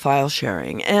illegal file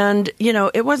sharing. And,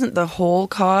 it wasn't the whole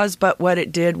cause, but what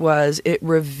it did was it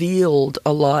revealed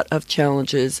a lot of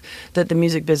challenges that the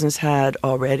music business had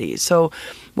already. So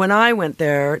when I went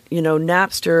there,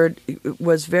 Napster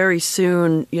was very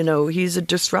soon, he's a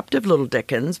disruptive little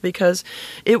Dickens because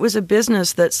it was a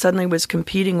business that suddenly was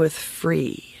competing with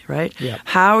free. Right? Yeah.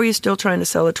 How are you still trying to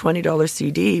sell a $20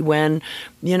 CD when,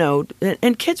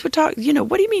 and kids would talk,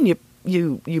 what do you mean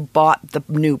you bought the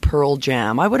new Pearl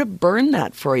Jam? I would have burned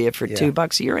that for you for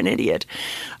 $2. You're an idiot.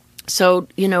 So,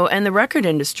 and the record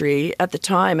industry at the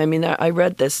time, I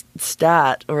read this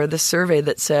stat or this survey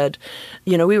that said,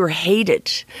 we were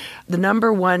hated. The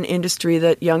number one industry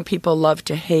that young people loved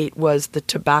to hate was the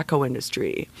tobacco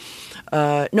industry.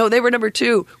 No, they were number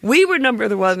two. We were number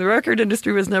one. The record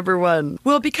industry was number one.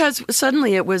 Well, because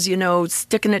suddenly it was,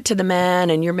 sticking it to the man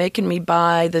and you're making me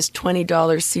buy this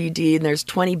 $20 CD and there's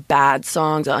 20 bad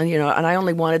songs on, and I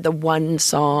only wanted the one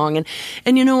song. And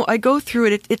I go through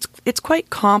it. It's quite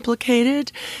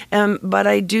complicated, but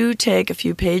I do take a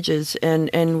few pages and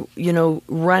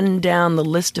run down the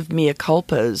list of mea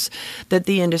culpas that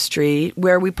the industry,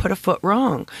 where we put a foot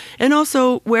wrong and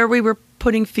also where we were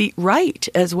putting feet right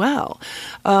as well.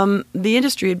 The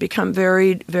industry had become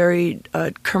very, very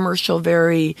commercial,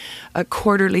 very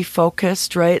quarterly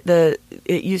focused, right?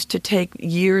 It used to take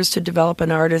years to develop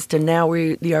an artist, and now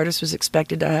the artist was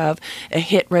expected to have a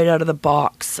hit right out of the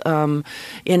box. And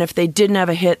if they didn't have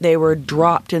a hit, they were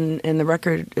dropped and the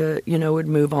record, would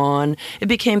move on. It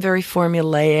became very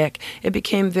formulaic. It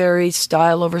became very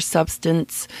style over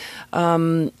substance.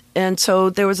 And so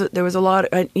there was a lot,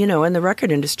 in the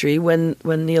record industry when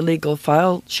the illegal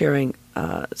file sharing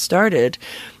started.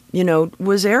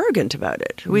 was arrogant about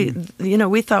it.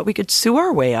 We thought we could sue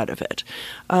our way out of it.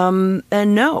 And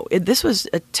no, this was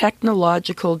a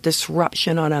technological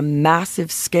disruption on a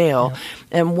massive scale. Yeah.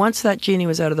 And once that genie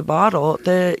was out of the bottle,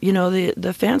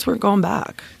 the fans weren't going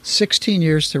back. 16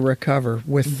 years to recover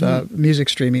with music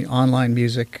streaming, online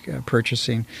music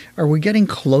purchasing. Are we getting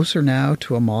closer now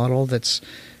to a model that's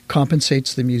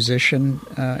compensates the musician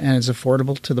and is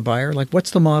affordable to the buyer? Like,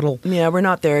 what's the model? Yeah, we're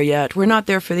not there yet. We're not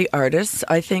there for the artists.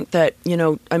 I think that,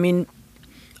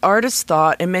 artists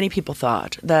thought, and many people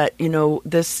thought, that,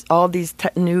 all these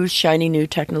new, shiny, new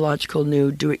technological,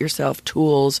 new do-it-yourself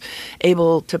tools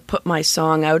able to put my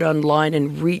song out online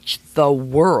and reach the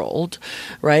world,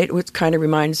 right? Which kind of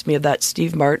reminds me of that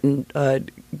Steve Martin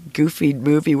goofy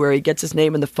movie where he gets his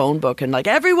name in the phone book and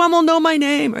everyone will know my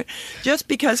name. Right? Just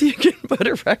because you can put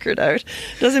a record out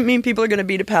doesn't mean people are going to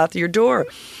beat a path to your door.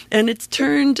 And it's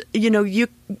turned, you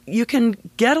can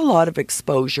get a lot of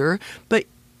exposure, but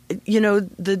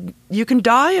you can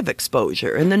die of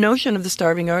exposure. And the notion of the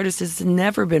starving artist has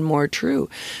never been more true.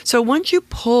 So once you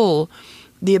pull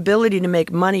the ability to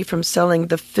make money from selling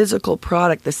the physical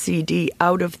product, the CD,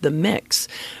 out of the mix,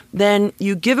 then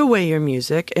you give away your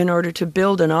music in order to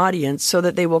build an audience so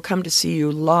that they will come to see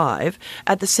you live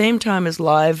at the same time as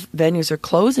live venues are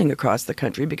closing across the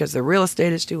country because the real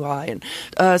estate is too high. And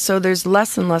so there's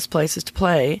less and less places to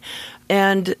play.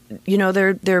 And,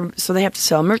 so they have to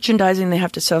sell merchandising, they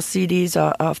have to sell CDs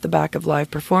off the back of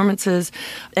live performances.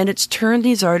 And it's turned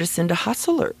these artists into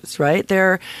hustlers, right?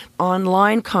 They're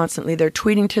online constantly. They're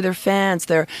tweeting to their fans.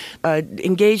 They're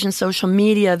engaged in social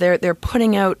media. They're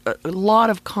putting out a lot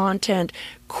of content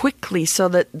quickly so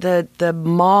that the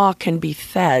maw can be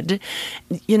fed.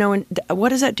 And what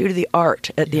does that do to the art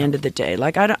at the end of the day?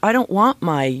 Like, I don't want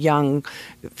my young,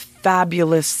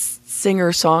 fabulous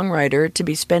singer-songwriter to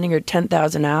be spending her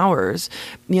 10,000 hours,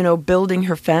 building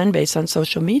her fan base on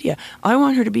social media. I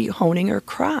want her to be honing her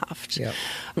craft. Yep.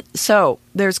 So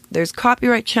there's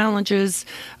copyright challenges,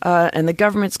 and the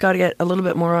government's got to get a little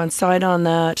bit more on side on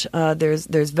that.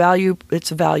 There's value.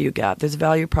 It's a value gap. There's a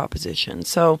value proposition.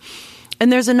 So,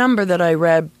 and there's a number that I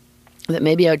read that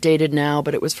may be outdated now,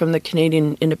 but it was from the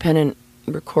Canadian Independent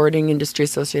Recording Industry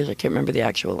Association. I can't remember the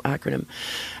actual acronym.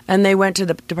 And they went to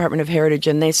the Department of Heritage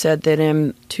and they said that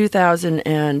in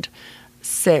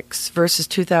 2006 versus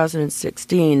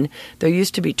 2016, there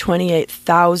used to be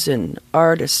 28,000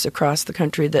 artists across the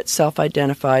country that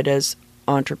self-identified as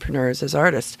entrepreneurs, as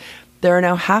artists. There are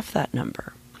now half that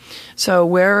number. So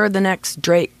where are the next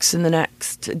Drakes and the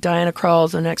next Diana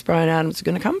Kralls and the next Bryan Adams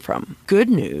going to come from? Good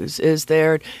news is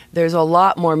there's a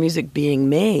lot more music being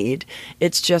made.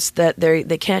 It's just that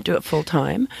they can't do it full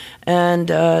time, and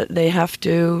they have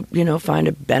to find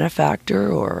a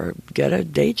benefactor or get a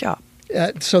day job.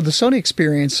 So the Sony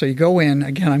experience, so you go in,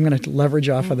 again, I'm going to leverage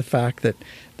off of the fact that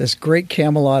this great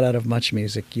Camelot out of Much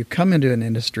Music, you come into an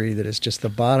industry that is just the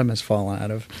bottom has fallen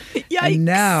out of. Yikes. And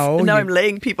now I'm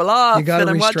laying people off and I'm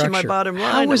restructure. watching my bottom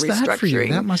line. How was that for you?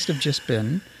 That must have just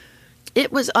been...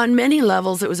 It was, on many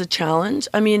levels, it was a challenge.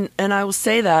 I mean, and I will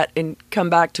say that and come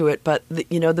back to it, but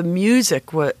the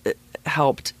music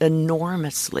helped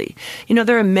enormously.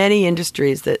 There are many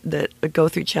industries that go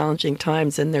through challenging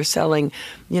times and they're selling,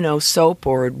 soap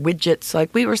or widgets.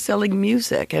 Like, we were selling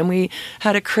music and we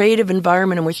had a creative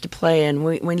environment in which to play in.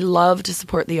 We love to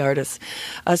support the artists.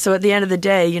 So at the end of the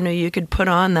day, you could put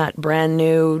on that brand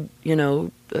new,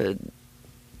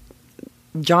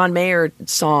 John Mayer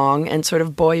song and sort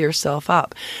of buoy yourself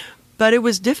up. But it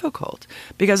was difficult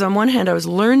because on one hand I was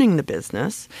learning the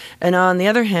business, and on the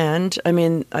other hand, I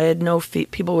had no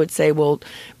people would say, well,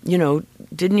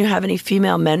 didn't you have any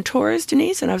female mentors,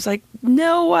 Denise? And I was like,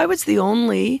 no, I was the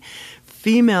only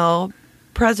female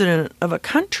president of a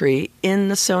country in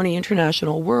the Sony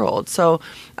international world. So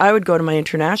I would go to my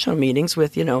international meetings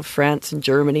with, France and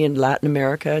Germany and Latin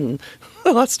America and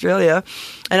Australia,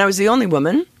 and I was the only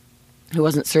woman who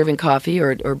wasn't serving coffee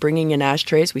or bringing in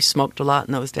ashtrays. We smoked a lot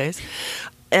in those days.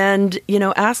 And,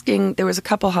 there was a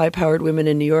couple high-powered women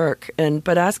in New York,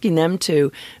 but asking them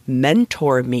to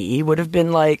mentor me would have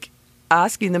been like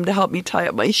asking them to help me tie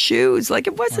up my shoes. Like,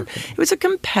 it wasn't, it was a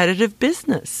competitive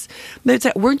business.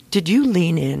 Did you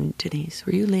lean in, Denise?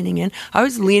 Were you leaning in? I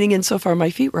was leaning in so far my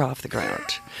feet were off the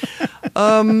ground.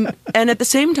 And at the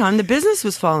same time, the business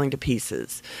was falling to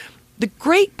pieces. The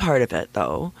great part of it,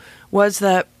 though, was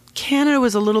that Canada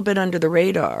was a little bit under the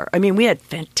radar. I mean, we had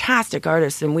fantastic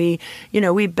artists, and we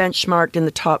benchmarked in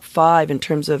the top 5 in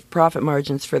terms of profit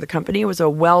margins for the company. It was a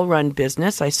well-run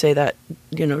business. I say that,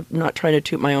 not trying to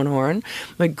toot my own horn,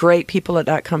 but great people at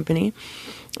that company.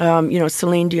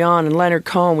 Celine Dion and Leonard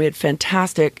Cohen, we had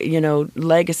fantastic,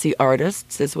 legacy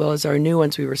artists, as well as our new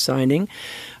ones we were signing.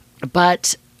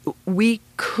 But we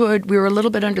were a little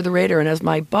bit under the radar. And as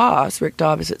my boss, Rick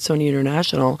Davis at Sony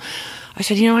International, I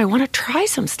said, I want to try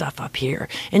some stuff up here.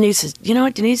 And he says, you know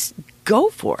what, Denise, go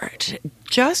for it.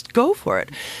 Just go for it.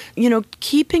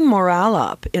 Keeping morale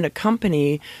up in a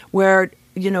company where,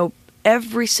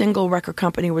 every single record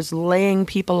company was laying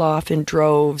people off in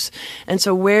droves. And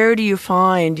so where do you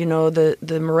find,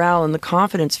 the morale and the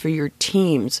confidence for your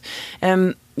teams?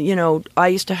 And I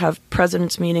used to have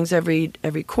president's meetings every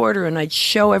quarter, and I'd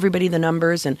show everybody the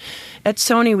numbers. And at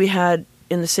Sony, we had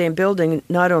in the same building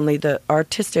not only the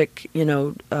artistic,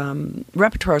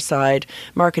 repertoire side,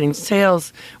 marketing,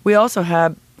 sales. We also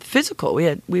had physical.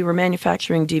 We were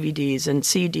manufacturing DVDs and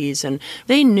CDs, and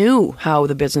they knew how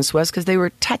the business was because they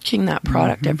were touching that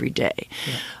product every day.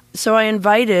 Yeah. So I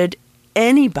invited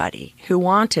anybody who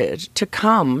wanted to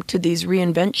come to these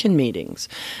reinvention meetings.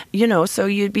 So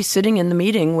you'd be sitting in the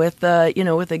meeting with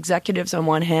with executives on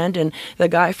one hand and the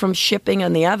guy from shipping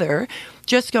on the other.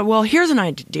 Just go, well, here's an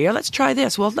idea. Let's try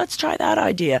this. Well, let's try that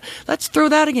idea. Let's throw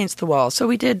that against the wall. So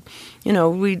we did,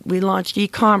 we launched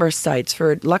e-commerce sites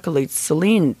for, luckily,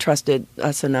 Celine trusted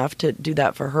us enough to do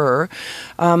that for her,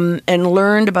 and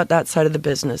learned about that side of the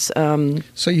business.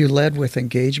 So you led with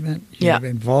engagement,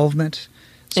 involvement.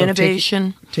 So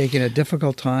innovation. Taking a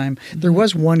difficult time. There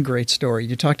was one great story.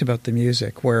 You talked about the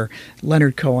music where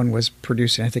Leonard Cohen was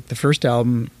producing, I think, the first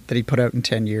album that he put out in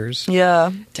 10 years.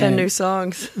 Yeah, 10 new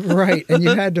songs. Right. And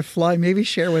you had to fly, maybe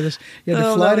share with us, you had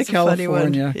to fly to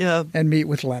California and meet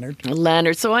with Leonard.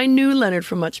 So I knew Leonard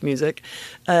from Much Music.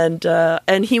 And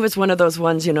he was one of those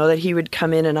ones, that he would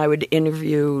come in and I would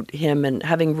interview him, and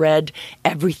having read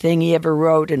everything he ever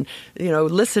wrote and,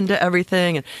 listened to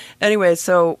everything. And anyway,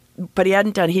 but he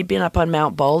hadn't done. He'd been up on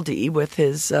Mount Baldy with with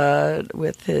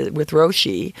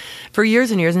Roshi for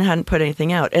years and years and hadn't put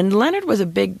anything out. And Leonard was a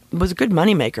good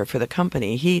moneymaker for the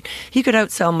company. He could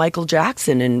outsell Michael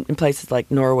Jackson in places like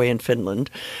Norway and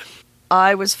Finland.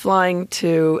 I was flying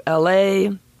to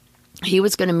L.A. He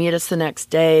was going to meet us the next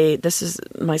day. This is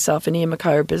myself and Ian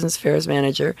McKay, business affairs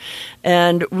manager,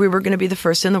 and we were going to be the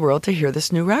first in the world to hear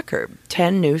this new record,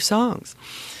 10 new songs.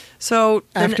 So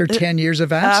after 10 years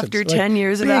of absence. After 10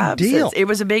 years of absence. Deal. It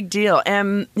was a big deal.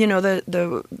 And,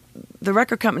 the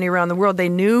record company around the world, they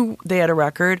knew they had a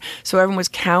record, so everyone was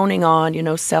counting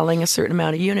on, selling a certain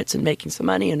amount of units and making some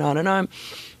money and on and on.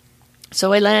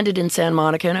 So I landed in Santa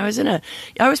Monica, and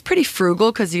I was pretty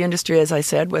frugal because the industry, as I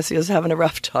said, was having a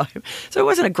rough time. So it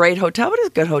wasn't a great hotel, but it was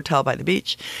a good hotel by the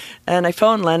beach. And I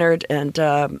phoned Leonard,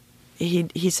 and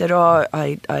he said,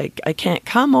 I can't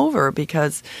come over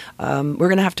because we're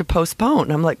going to have to postpone.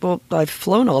 And I'm like, well, I've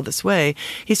flown all this way.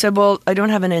 He said, well, I don't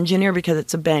have an engineer because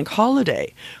it's a bank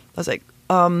holiday. I was like,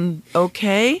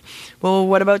 okay. Well,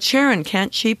 what about Sharon?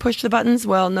 Can't she push the buttons?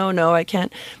 Well, no, I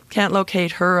can't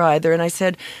locate her either. And I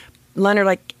said, Leonard,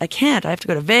 I can't. I have to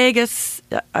go to Vegas.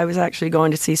 I was actually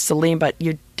going to see Celine, but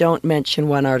you don't mention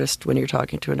one artist when you're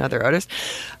talking to another artist.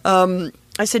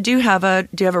 I said, do you have a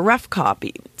rough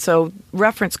copy? So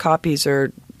reference copies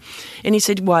are, and he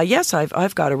said, well, yes,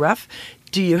 I've got a rough.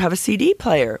 Do you have a CD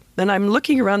player? And I'm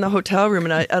looking around the hotel room,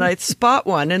 and I spot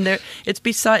one, and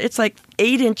it's like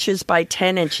 8 inches by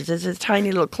 10 inches. It's a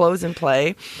tiny little close and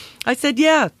play. I said,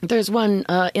 yeah, there's one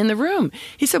in the room.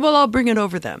 He said, well, I'll bring it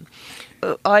over then.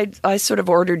 I sort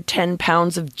of ordered 10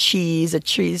 pounds of cheese, a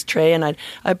cheese tray, and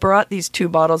I brought these 2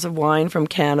 bottles of wine from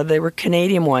Canada. They were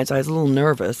Canadian wines. I was a little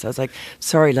nervous. I was like,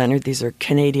 sorry, Leonard, these are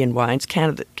Canadian wines.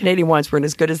 Canadian wines weren't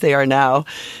as good as they are now.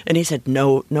 And he said,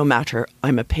 no matter.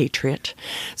 I'm a patriot.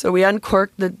 So we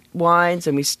uncorked the wines,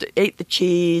 and we ate the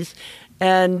cheese,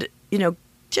 and,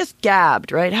 just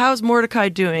gabbed, right? How's Mordecai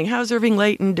doing? How's Irving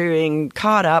Layton doing?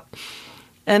 Caught up.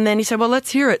 And then he said, well,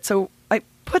 let's hear it. So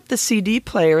put the CD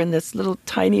player in this little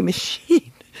tiny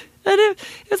machine, and it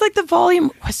was like the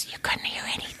volume you couldn't hear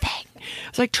anything. I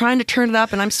was like trying to turn it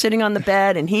up, and I'm sitting on the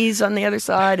bed, and he's on the other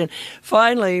side, and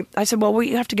finally I said, well,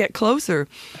 we have to get closer.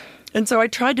 And so I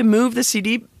tried to move the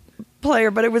CD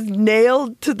player, but it was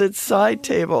nailed to the side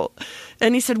table.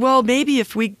 And he said, well, maybe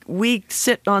if we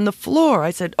sit on the floor.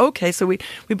 I said, okay. So we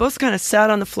both kind of sat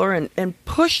on the floor and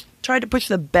tried to push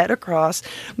the bed across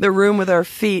the room with our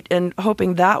feet, and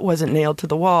hoping that wasn't nailed to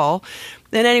the wall.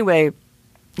 And anyway,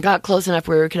 got close enough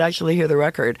where we could actually hear the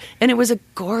record. And it was a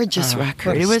gorgeous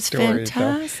record. It was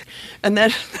fantastic. And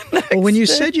then well, when you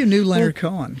said you knew Leonard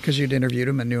Cohen, because you'd interviewed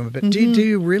him and knew him a bit,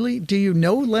 do you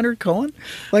know Leonard Cohen?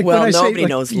 Like, well, nobody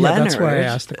knows Leonard. That's why I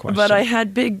asked the question. But I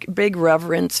had big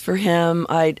reverence for him.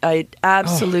 I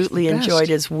absolutely enjoyed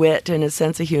his wit and his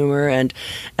sense of humor.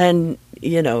 And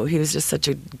you know, he was just such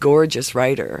a gorgeous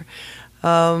writer.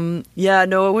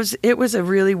 It was a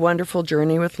really wonderful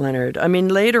journey with Leonard. I mean,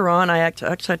 later on, I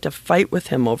actually had to fight with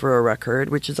him over a record,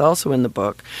 which is also in the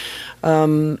book.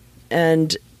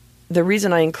 And the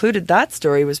reason I included that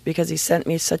story was because he sent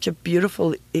me such a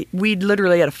beautiful... We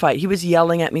literally had a fight. He was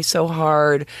yelling at me so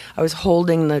hard. I was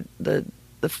holding the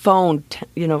phone,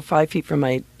 5 feet from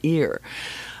my ear.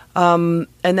 And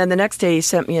then the next day he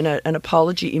sent me an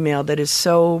apology email that is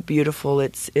so beautiful.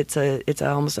 It's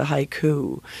almost a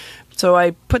haiku. So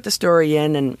I put the story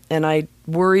in and I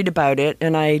worried about it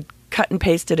and I cut and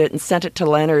pasted it and sent it to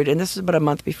Leonard. And this was about a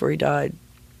month before he died.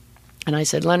 And I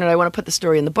said, Leonard, I want to put the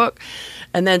story in the book.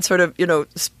 And then sort of,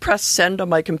 press send on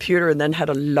my computer and then had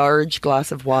a large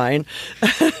glass of wine,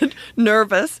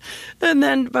 nervous. And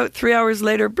then about 3 hours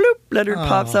later, bloop, Leonard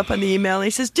pops up on the email and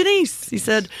he says, Denise, he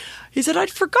said,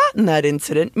 I'd forgotten that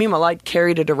incident. Meanwhile, I'd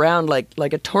carried it around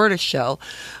like a tortoise shell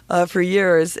for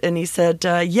years. And he said,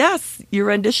 yes, your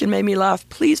rendition made me laugh.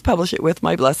 Please publish it with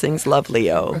my blessings. Love,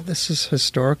 Leo. This is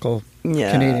historical,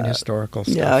 Canadian historical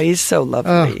stuff. Yeah, he's so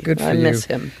lovely. Oh, good for you. I miss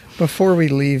him. Before we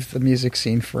leave the music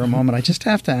scene for a moment, I just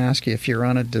have to ask you if you're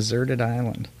on a deserted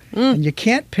island. And you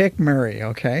can't pick Murray,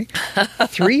 okay?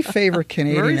 3 favorite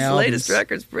Canadian Murray's albums. latest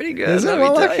record's pretty good. Is it?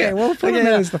 Well, okay. We'll put him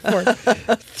in as the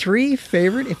 4th. 3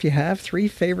 favorite, if you have 3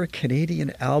 favorite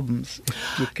Canadian albums,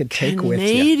 if you could take with you.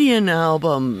 Canadian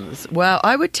albums. Well,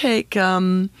 I would take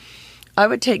Joni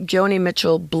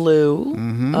Mitchell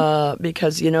Blue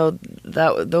because,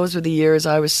 those were the years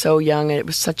I was so young and it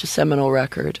was such a seminal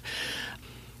record.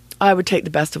 I would take the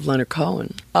best of Leonard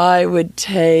Cohen. I would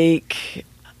take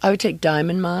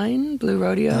Diamond Mine, Blue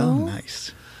Rodeo. Oh,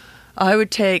 nice. I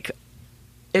would take...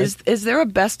 Is there a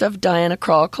best of Diana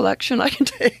Krall collection I can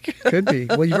take? Could be.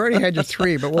 Well, you've already had your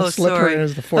 3, but we'll slip her in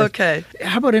as the 4th. Okay.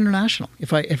 How about international?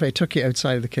 If I took you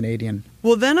outside of the Canadian...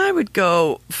 Well, then I would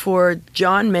go for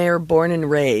John Mayer, Born and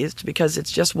Raised, because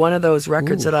it's just one of those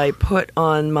records that I put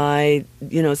on my,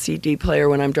 CD player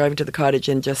when I'm driving to the cottage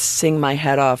and just sing my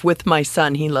head off with my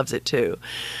son. He loves it too.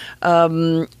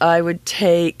 I would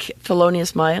take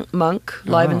Thelonious Monk,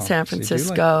 live in San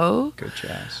Francisco. Good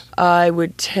jazz. I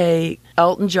would take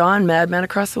Elton John, Madman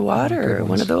Across the Water,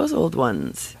 one of those old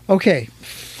ones. Okay,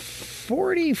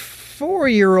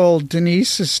 44-year-old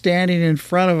Denise is standing in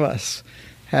front of us,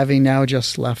 having now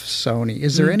just left Sony.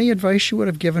 Is there any advice you would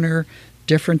have given her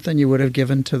different than you would have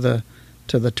given to the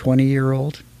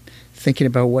 20-year-old? Thinking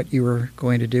about what you were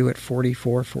going to do at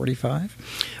 44,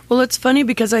 45? Well, it's funny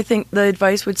because I think the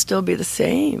advice would still be the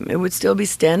same. It would still be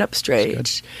stand up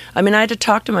straight. I mean, I had to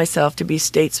talk to myself to be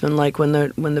statesman-like when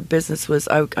the business was,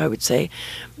 I would say,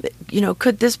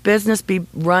 could this business be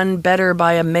run better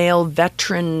by a male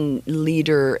veteran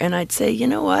leader? And I'd say, you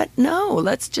know what? No,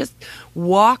 let's just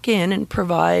walk in and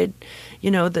provide,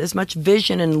 as much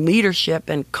vision and leadership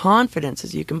and confidence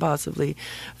as you can possibly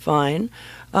find.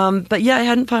 But yeah, I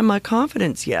hadn't found my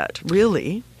confidence yet,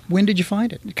 really. When did you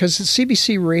find it? Because the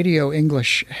CBC Radio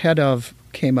English head of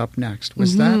came up next.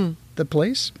 Was that the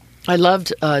place? I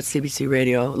loved CBC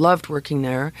Radio, loved working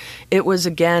there. It was,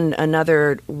 again,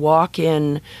 another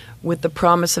walk-in with the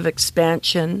promise of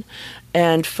expansion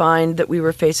and find that we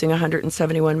were facing a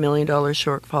 $171 million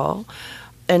shortfall.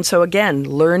 And so, again,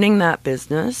 learning that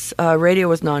business. Radio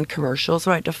was non-commercial,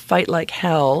 so I had to fight like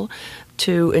hell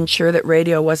to ensure that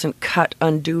radio wasn't cut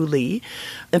unduly.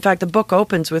 In fact, the book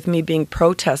opens with me being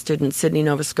protested in Sydney,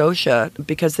 Nova Scotia,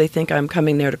 because they think I'm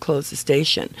coming there to close the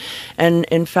station. And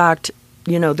in fact,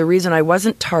 the reason I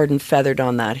wasn't tarred and feathered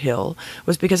on that hill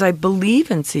was because I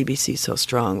believe in CBC so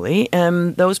strongly,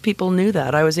 and those people knew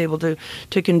that. I was able to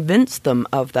convince them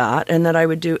of that, and that I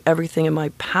would do everything in my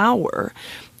power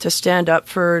to stand up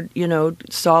for,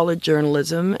 solid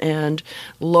journalism and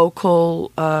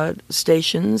local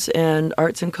stations and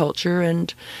arts and culture.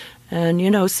 And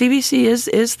CBC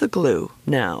is the glue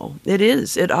now. It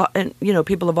is. And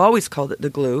people have always called it the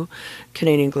glue,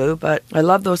 Canadian glue. But I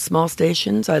love those small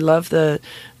stations. I love the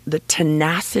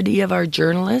tenacity of our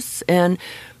journalists. And,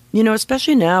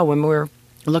 especially now when we're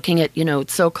looking at,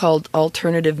 so-called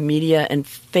alternative media and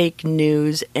fake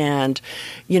news. And,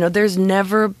 there's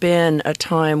never been a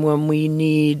time when we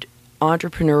need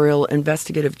entrepreneurial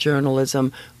investigative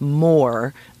journalism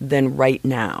more than right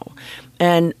now.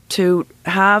 And to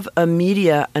have a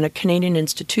media and a Canadian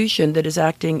institution that is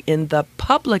acting in the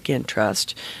public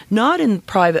interest, not in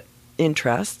private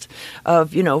interest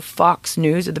of, Fox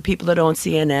News or the people that own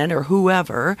CNN or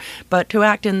whoever, but to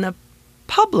act in the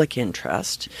public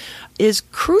interest is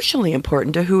crucially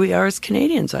important to who we are as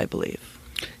Canadians, I believe.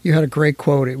 You had a great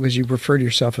quote. It was, you referred to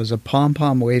yourself as a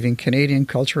pom-pom waving Canadian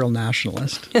cultural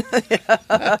nationalist. I've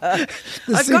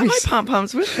got my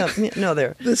pom-poms with them. No,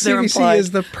 they're CBC implied.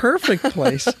 is the perfect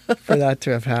place for that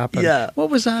to have happened. Yeah. What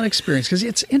was that experience? Because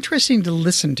it's interesting to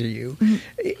listen to you.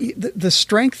 Mm-hmm. The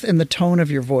strength and the tone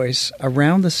of your voice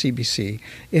around the CBC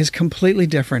is completely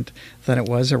different than it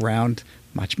was around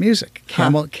Much Music.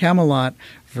 Camelot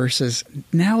versus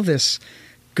now this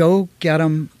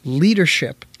go-get-'em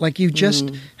leadership. Like you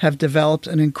just have developed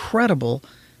an incredible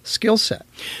skill set.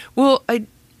 Well,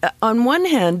 on one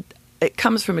hand, it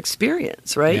comes from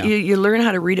experience, right? Yeah. You learn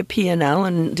how to read a P&L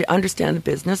and to understand the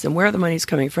business and where the money's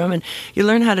coming from, and you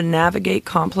learn how to navigate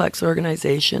complex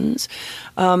organizations.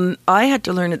 I had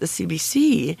to learn at the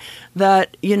CBC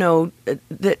that,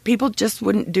 that people just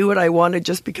wouldn't do what I wanted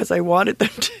just because I wanted them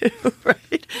to,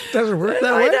 right? Doesn't work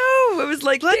that way? I know. It was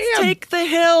like, let's take the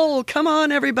hill. Come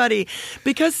on, everybody.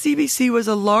 Because CBC was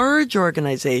a large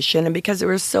organization and because there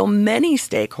were so many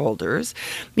stakeholders,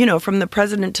 from the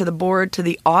president to the board to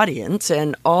the audience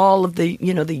and all of the,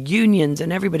 the unions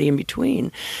and everybody in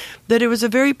between, that it was a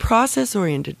very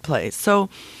process-oriented place. So,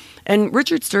 and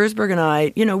Richard Sturzberg and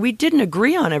I, we didn't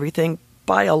agree on everything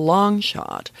by a long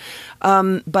shot.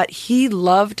 But he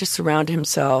loved to surround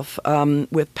himself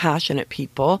with passionate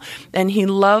people, and he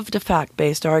loved a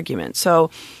fact-based argument. So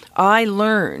I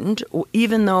learned,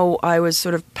 even though I was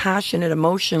sort of passionate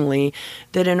emotionally,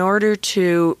 that in order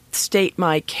to state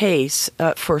my case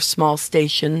for small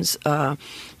stations,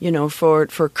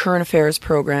 for current affairs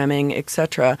programming,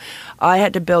 etc., I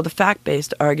had to build a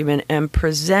fact-based argument and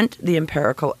present the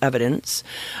empirical evidence.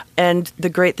 And the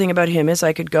great thing about him is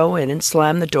I could go in and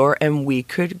slam the door and we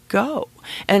could go.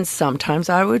 And sometimes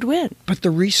I would win. But the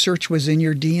research was in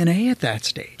your DNA at that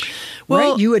stage,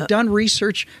 well, right? You had done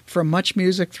research from Much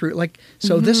Music through,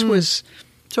 this was...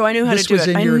 So I knew how to do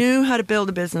it. I knew how to build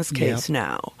a business case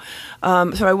now.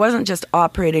 So I wasn't just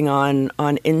operating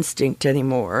on instinct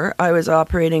anymore. I was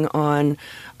operating on,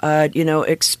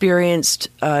 experienced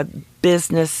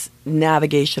business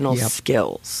navigational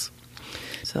skills.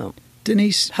 So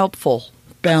Denise, helpful.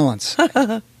 Balance.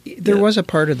 There was a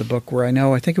part of the book where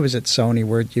I think it was at Sony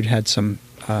where you'd had some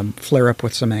flare-up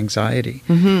with some anxiety.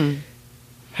 Mm-hmm.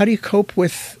 How do you cope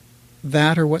with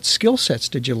that, or what skill sets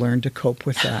did you learn to cope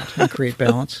with that and create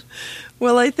balance?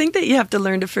 Well, I think that you have to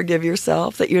learn to forgive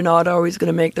yourself, that you're not always going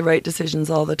to make the right decisions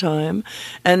all the time,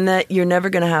 and that you're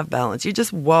never going to have balance. You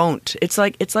just won't. It's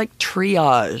like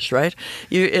triage, right?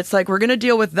 It's like, we're going to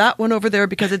deal with that one over there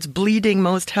because it's bleeding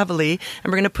most heavily,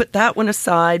 and we're going to put that one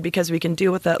aside because we can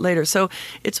deal with that later. So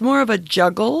it's more of a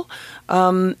juggle,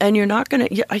 and you're not going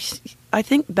to... I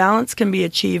think balance can be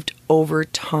achieved over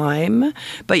time,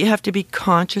 but you have to be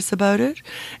conscious about it.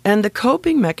 And the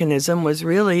coping mechanism was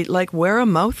really like wear a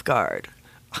mouth guard.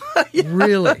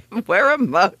 Really? Wear a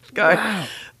mouth guard. Wow.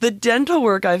 The dental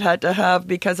work I've had to have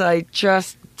because I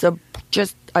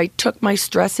I took my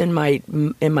stress in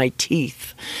my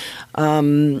teeth.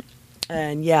 And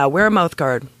wear a mouth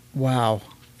guard. Wow.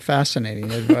 Fascinating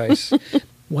advice.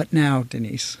 What now,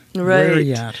 Denise? Right. Where are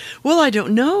you at? Well, I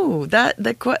don't know.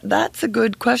 That's a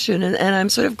good question, and I'm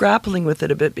sort of grappling with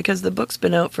it a bit because the book's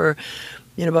been out for,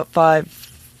 about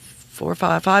 4 or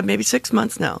 5, maybe 6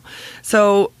 months now.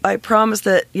 So I promised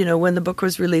that, when the book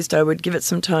was released, I would give it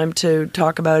some time to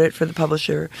talk about it for the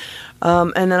publisher.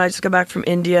 And then I just got back from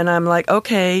India, and I'm like,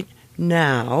 okay,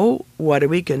 now what are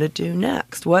we going to do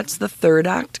next? What's the third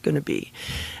act going to be?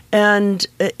 And,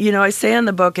 I say in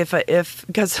the book,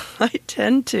 because I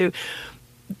tend to,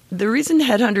 the reason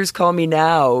headhunters call me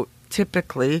now,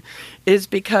 typically, is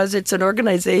because it's an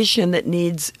organization that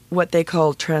needs what they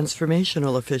call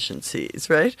transformational efficiencies,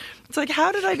 right? It's like,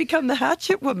 how did I become the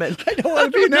hatchet woman? I don't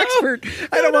want to be an expert.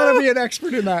 I don't want to be an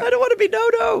expert in that. I don't want to be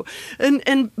no.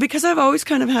 And because I've always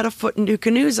kind of had a foot in two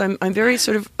canoes, I'm very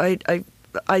sort of,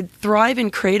 I thrive in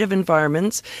creative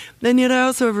environments, and yet I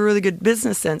also have a really good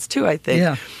business sense too, I think.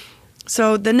 Yeah.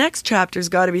 So the next chapter's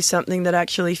got to be something that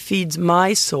actually feeds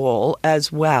my soul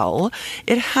as well.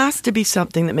 It has to be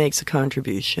something that makes a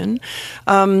contribution.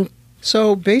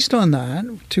 So based on that,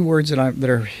 two words that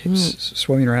are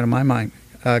swimming around in my mind,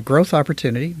 growth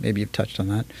opportunity, maybe you've touched on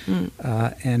that,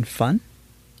 and fun.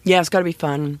 Yeah, it's got to be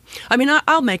fun. I mean,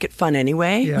 I'll make it fun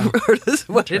anyway, regardless of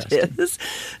what it is.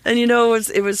 And,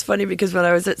 it was funny because when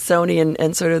I was at Sony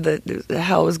and sort of the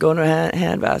hell was going to a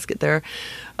handbasket there,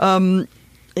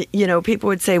 people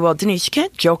would say, well, Denise, you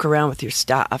can't joke around with your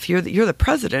staff. You're the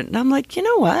president. And I'm like, you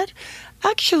know what?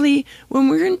 Actually, when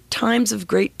we're in times of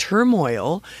great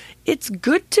turmoil, it's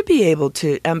good to be able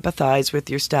to empathize with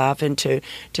your staff and to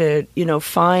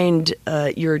find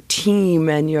your team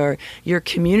and your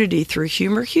community through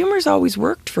humor. Humor's always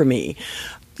worked for me.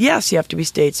 Yes, you have to be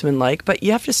statesman-like, but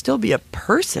you have to still be a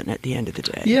person at the end of the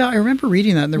day. Yeah, I remember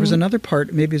reading that, and there was another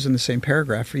part, maybe it was in the same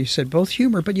paragraph, where you said both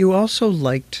humor, but you also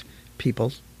liked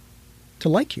people to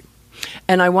like you.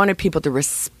 And I wanted people to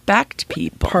respect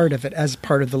people. Part of it as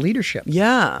part of the leadership.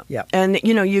 Yeah. And,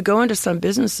 you go into some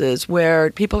businesses where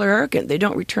people are arrogant. They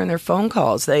don't return their phone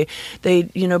calls. They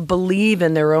believe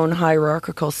in their own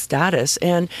hierarchical status,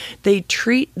 and they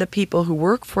treat the people who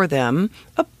work for them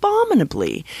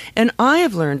abominably. And I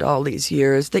have learned all these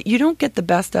years that you don't get the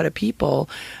best out of people.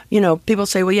 People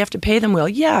say, well, you have to pay them well.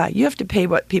 Yeah, you have to pay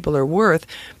what people are worth.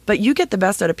 But you get the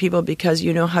best out of people because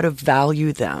you know how to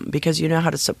value them, because you know how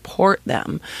to support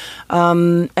them.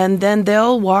 And then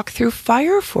they'll walk through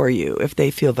fire for you if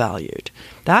they feel valued.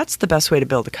 That's the best way to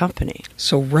build a company.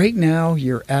 So right now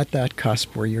you're at that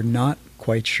cusp where you're not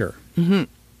quite sure. Mm-hmm.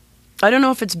 I don't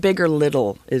know if it's big or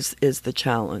little is the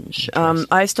challenge.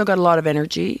 I still got a lot of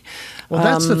energy. Well,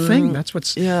 that's the thing. That's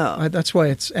that's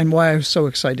why why I was so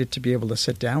excited to be able to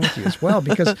sit down with you as well,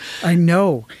 because I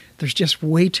know there's just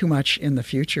way too much in the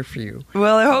future for you.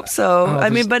 Well, I hope so.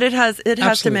 But it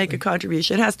has to make a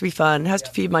contribution. It has to be fun. It has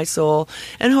to feed my soul,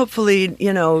 and hopefully,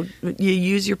 you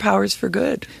use your powers for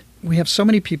good. We have so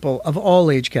many people of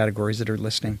all age categories that are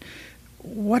listening.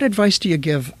 What advice do you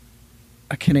give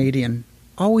a Canadian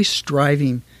always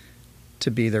striving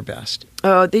to be their best?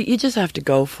 Oh, you just have to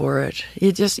go for it.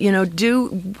 You just, do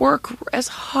work as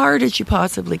hard as you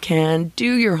possibly can.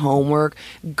 Do your homework.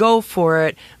 Go for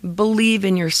it. Believe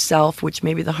in yourself, which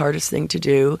may be the hardest thing to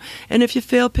do. And if you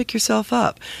fail, pick yourself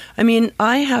up. I mean,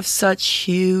 I have such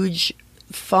huge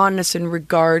fondness and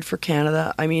regard for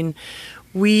Canada. I mean,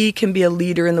 we can be a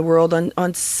leader in the world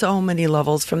on so many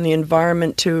levels, from the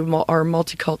environment to our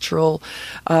multicultural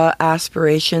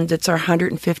aspirations. It's our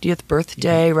 150th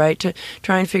birthday, right? To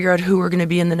try and figure out who we're going to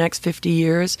be in the next 50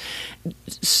 years.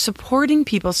 Supporting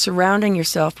people, surrounding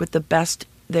yourself with the best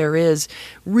there is,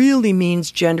 really means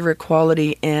gender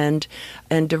equality and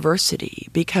diversity,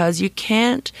 because you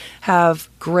can't have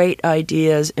great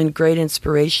ideas and great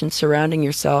inspiration surrounding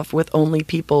yourself with only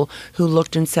people who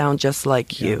looked and sound just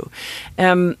like you.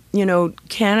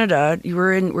 Canada,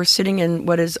 we're sitting in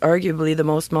what is arguably the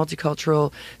most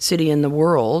multicultural city in the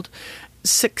world.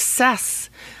 Success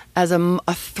as a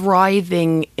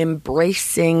thriving,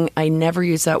 embracing, I never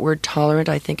use that word tolerant.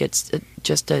 I think it's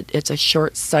a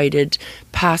short-sighted,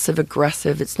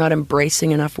 passive-aggressive, it's not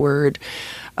embracing enough word,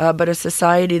 but a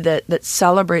society that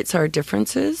celebrates our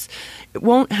differences. It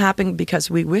won't happen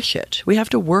because we wish it. We have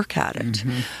to work at it.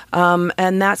 Mm-hmm.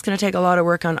 And that's going to take a lot of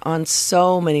work on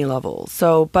so many levels.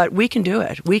 But we can do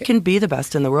it. We can be the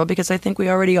best in the world, because I think we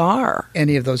already are.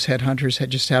 Any of those headhunters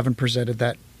just haven't presented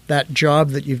that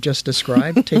job that you've just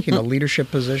described, taking a leadership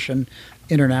position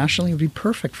internationally, would be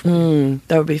perfect for you.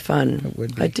 That would be fun. It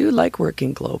would be. I do like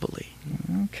working globally.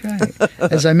 Okay.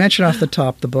 As I mentioned off the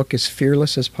top, the book is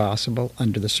Fearless as Possible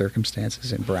Under the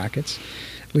Circumstances, in brackets.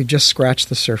 We've just scratched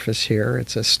the surface here.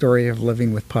 It's a story of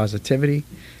living with positivity.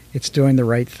 It's doing the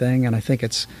right thing, and I think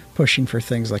it's pushing for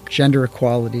things like gender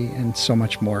equality and so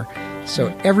much more.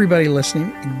 So everybody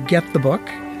listening, get the book.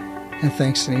 And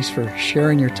thanks, Denise, for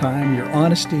sharing your time, your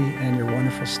honesty, and your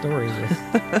wonderful story with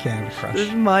Canada Crush. It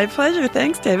was my pleasure.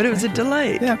 Thanks, David. It was a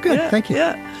delight. Yeah, good. Thank you.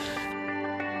 Yeah.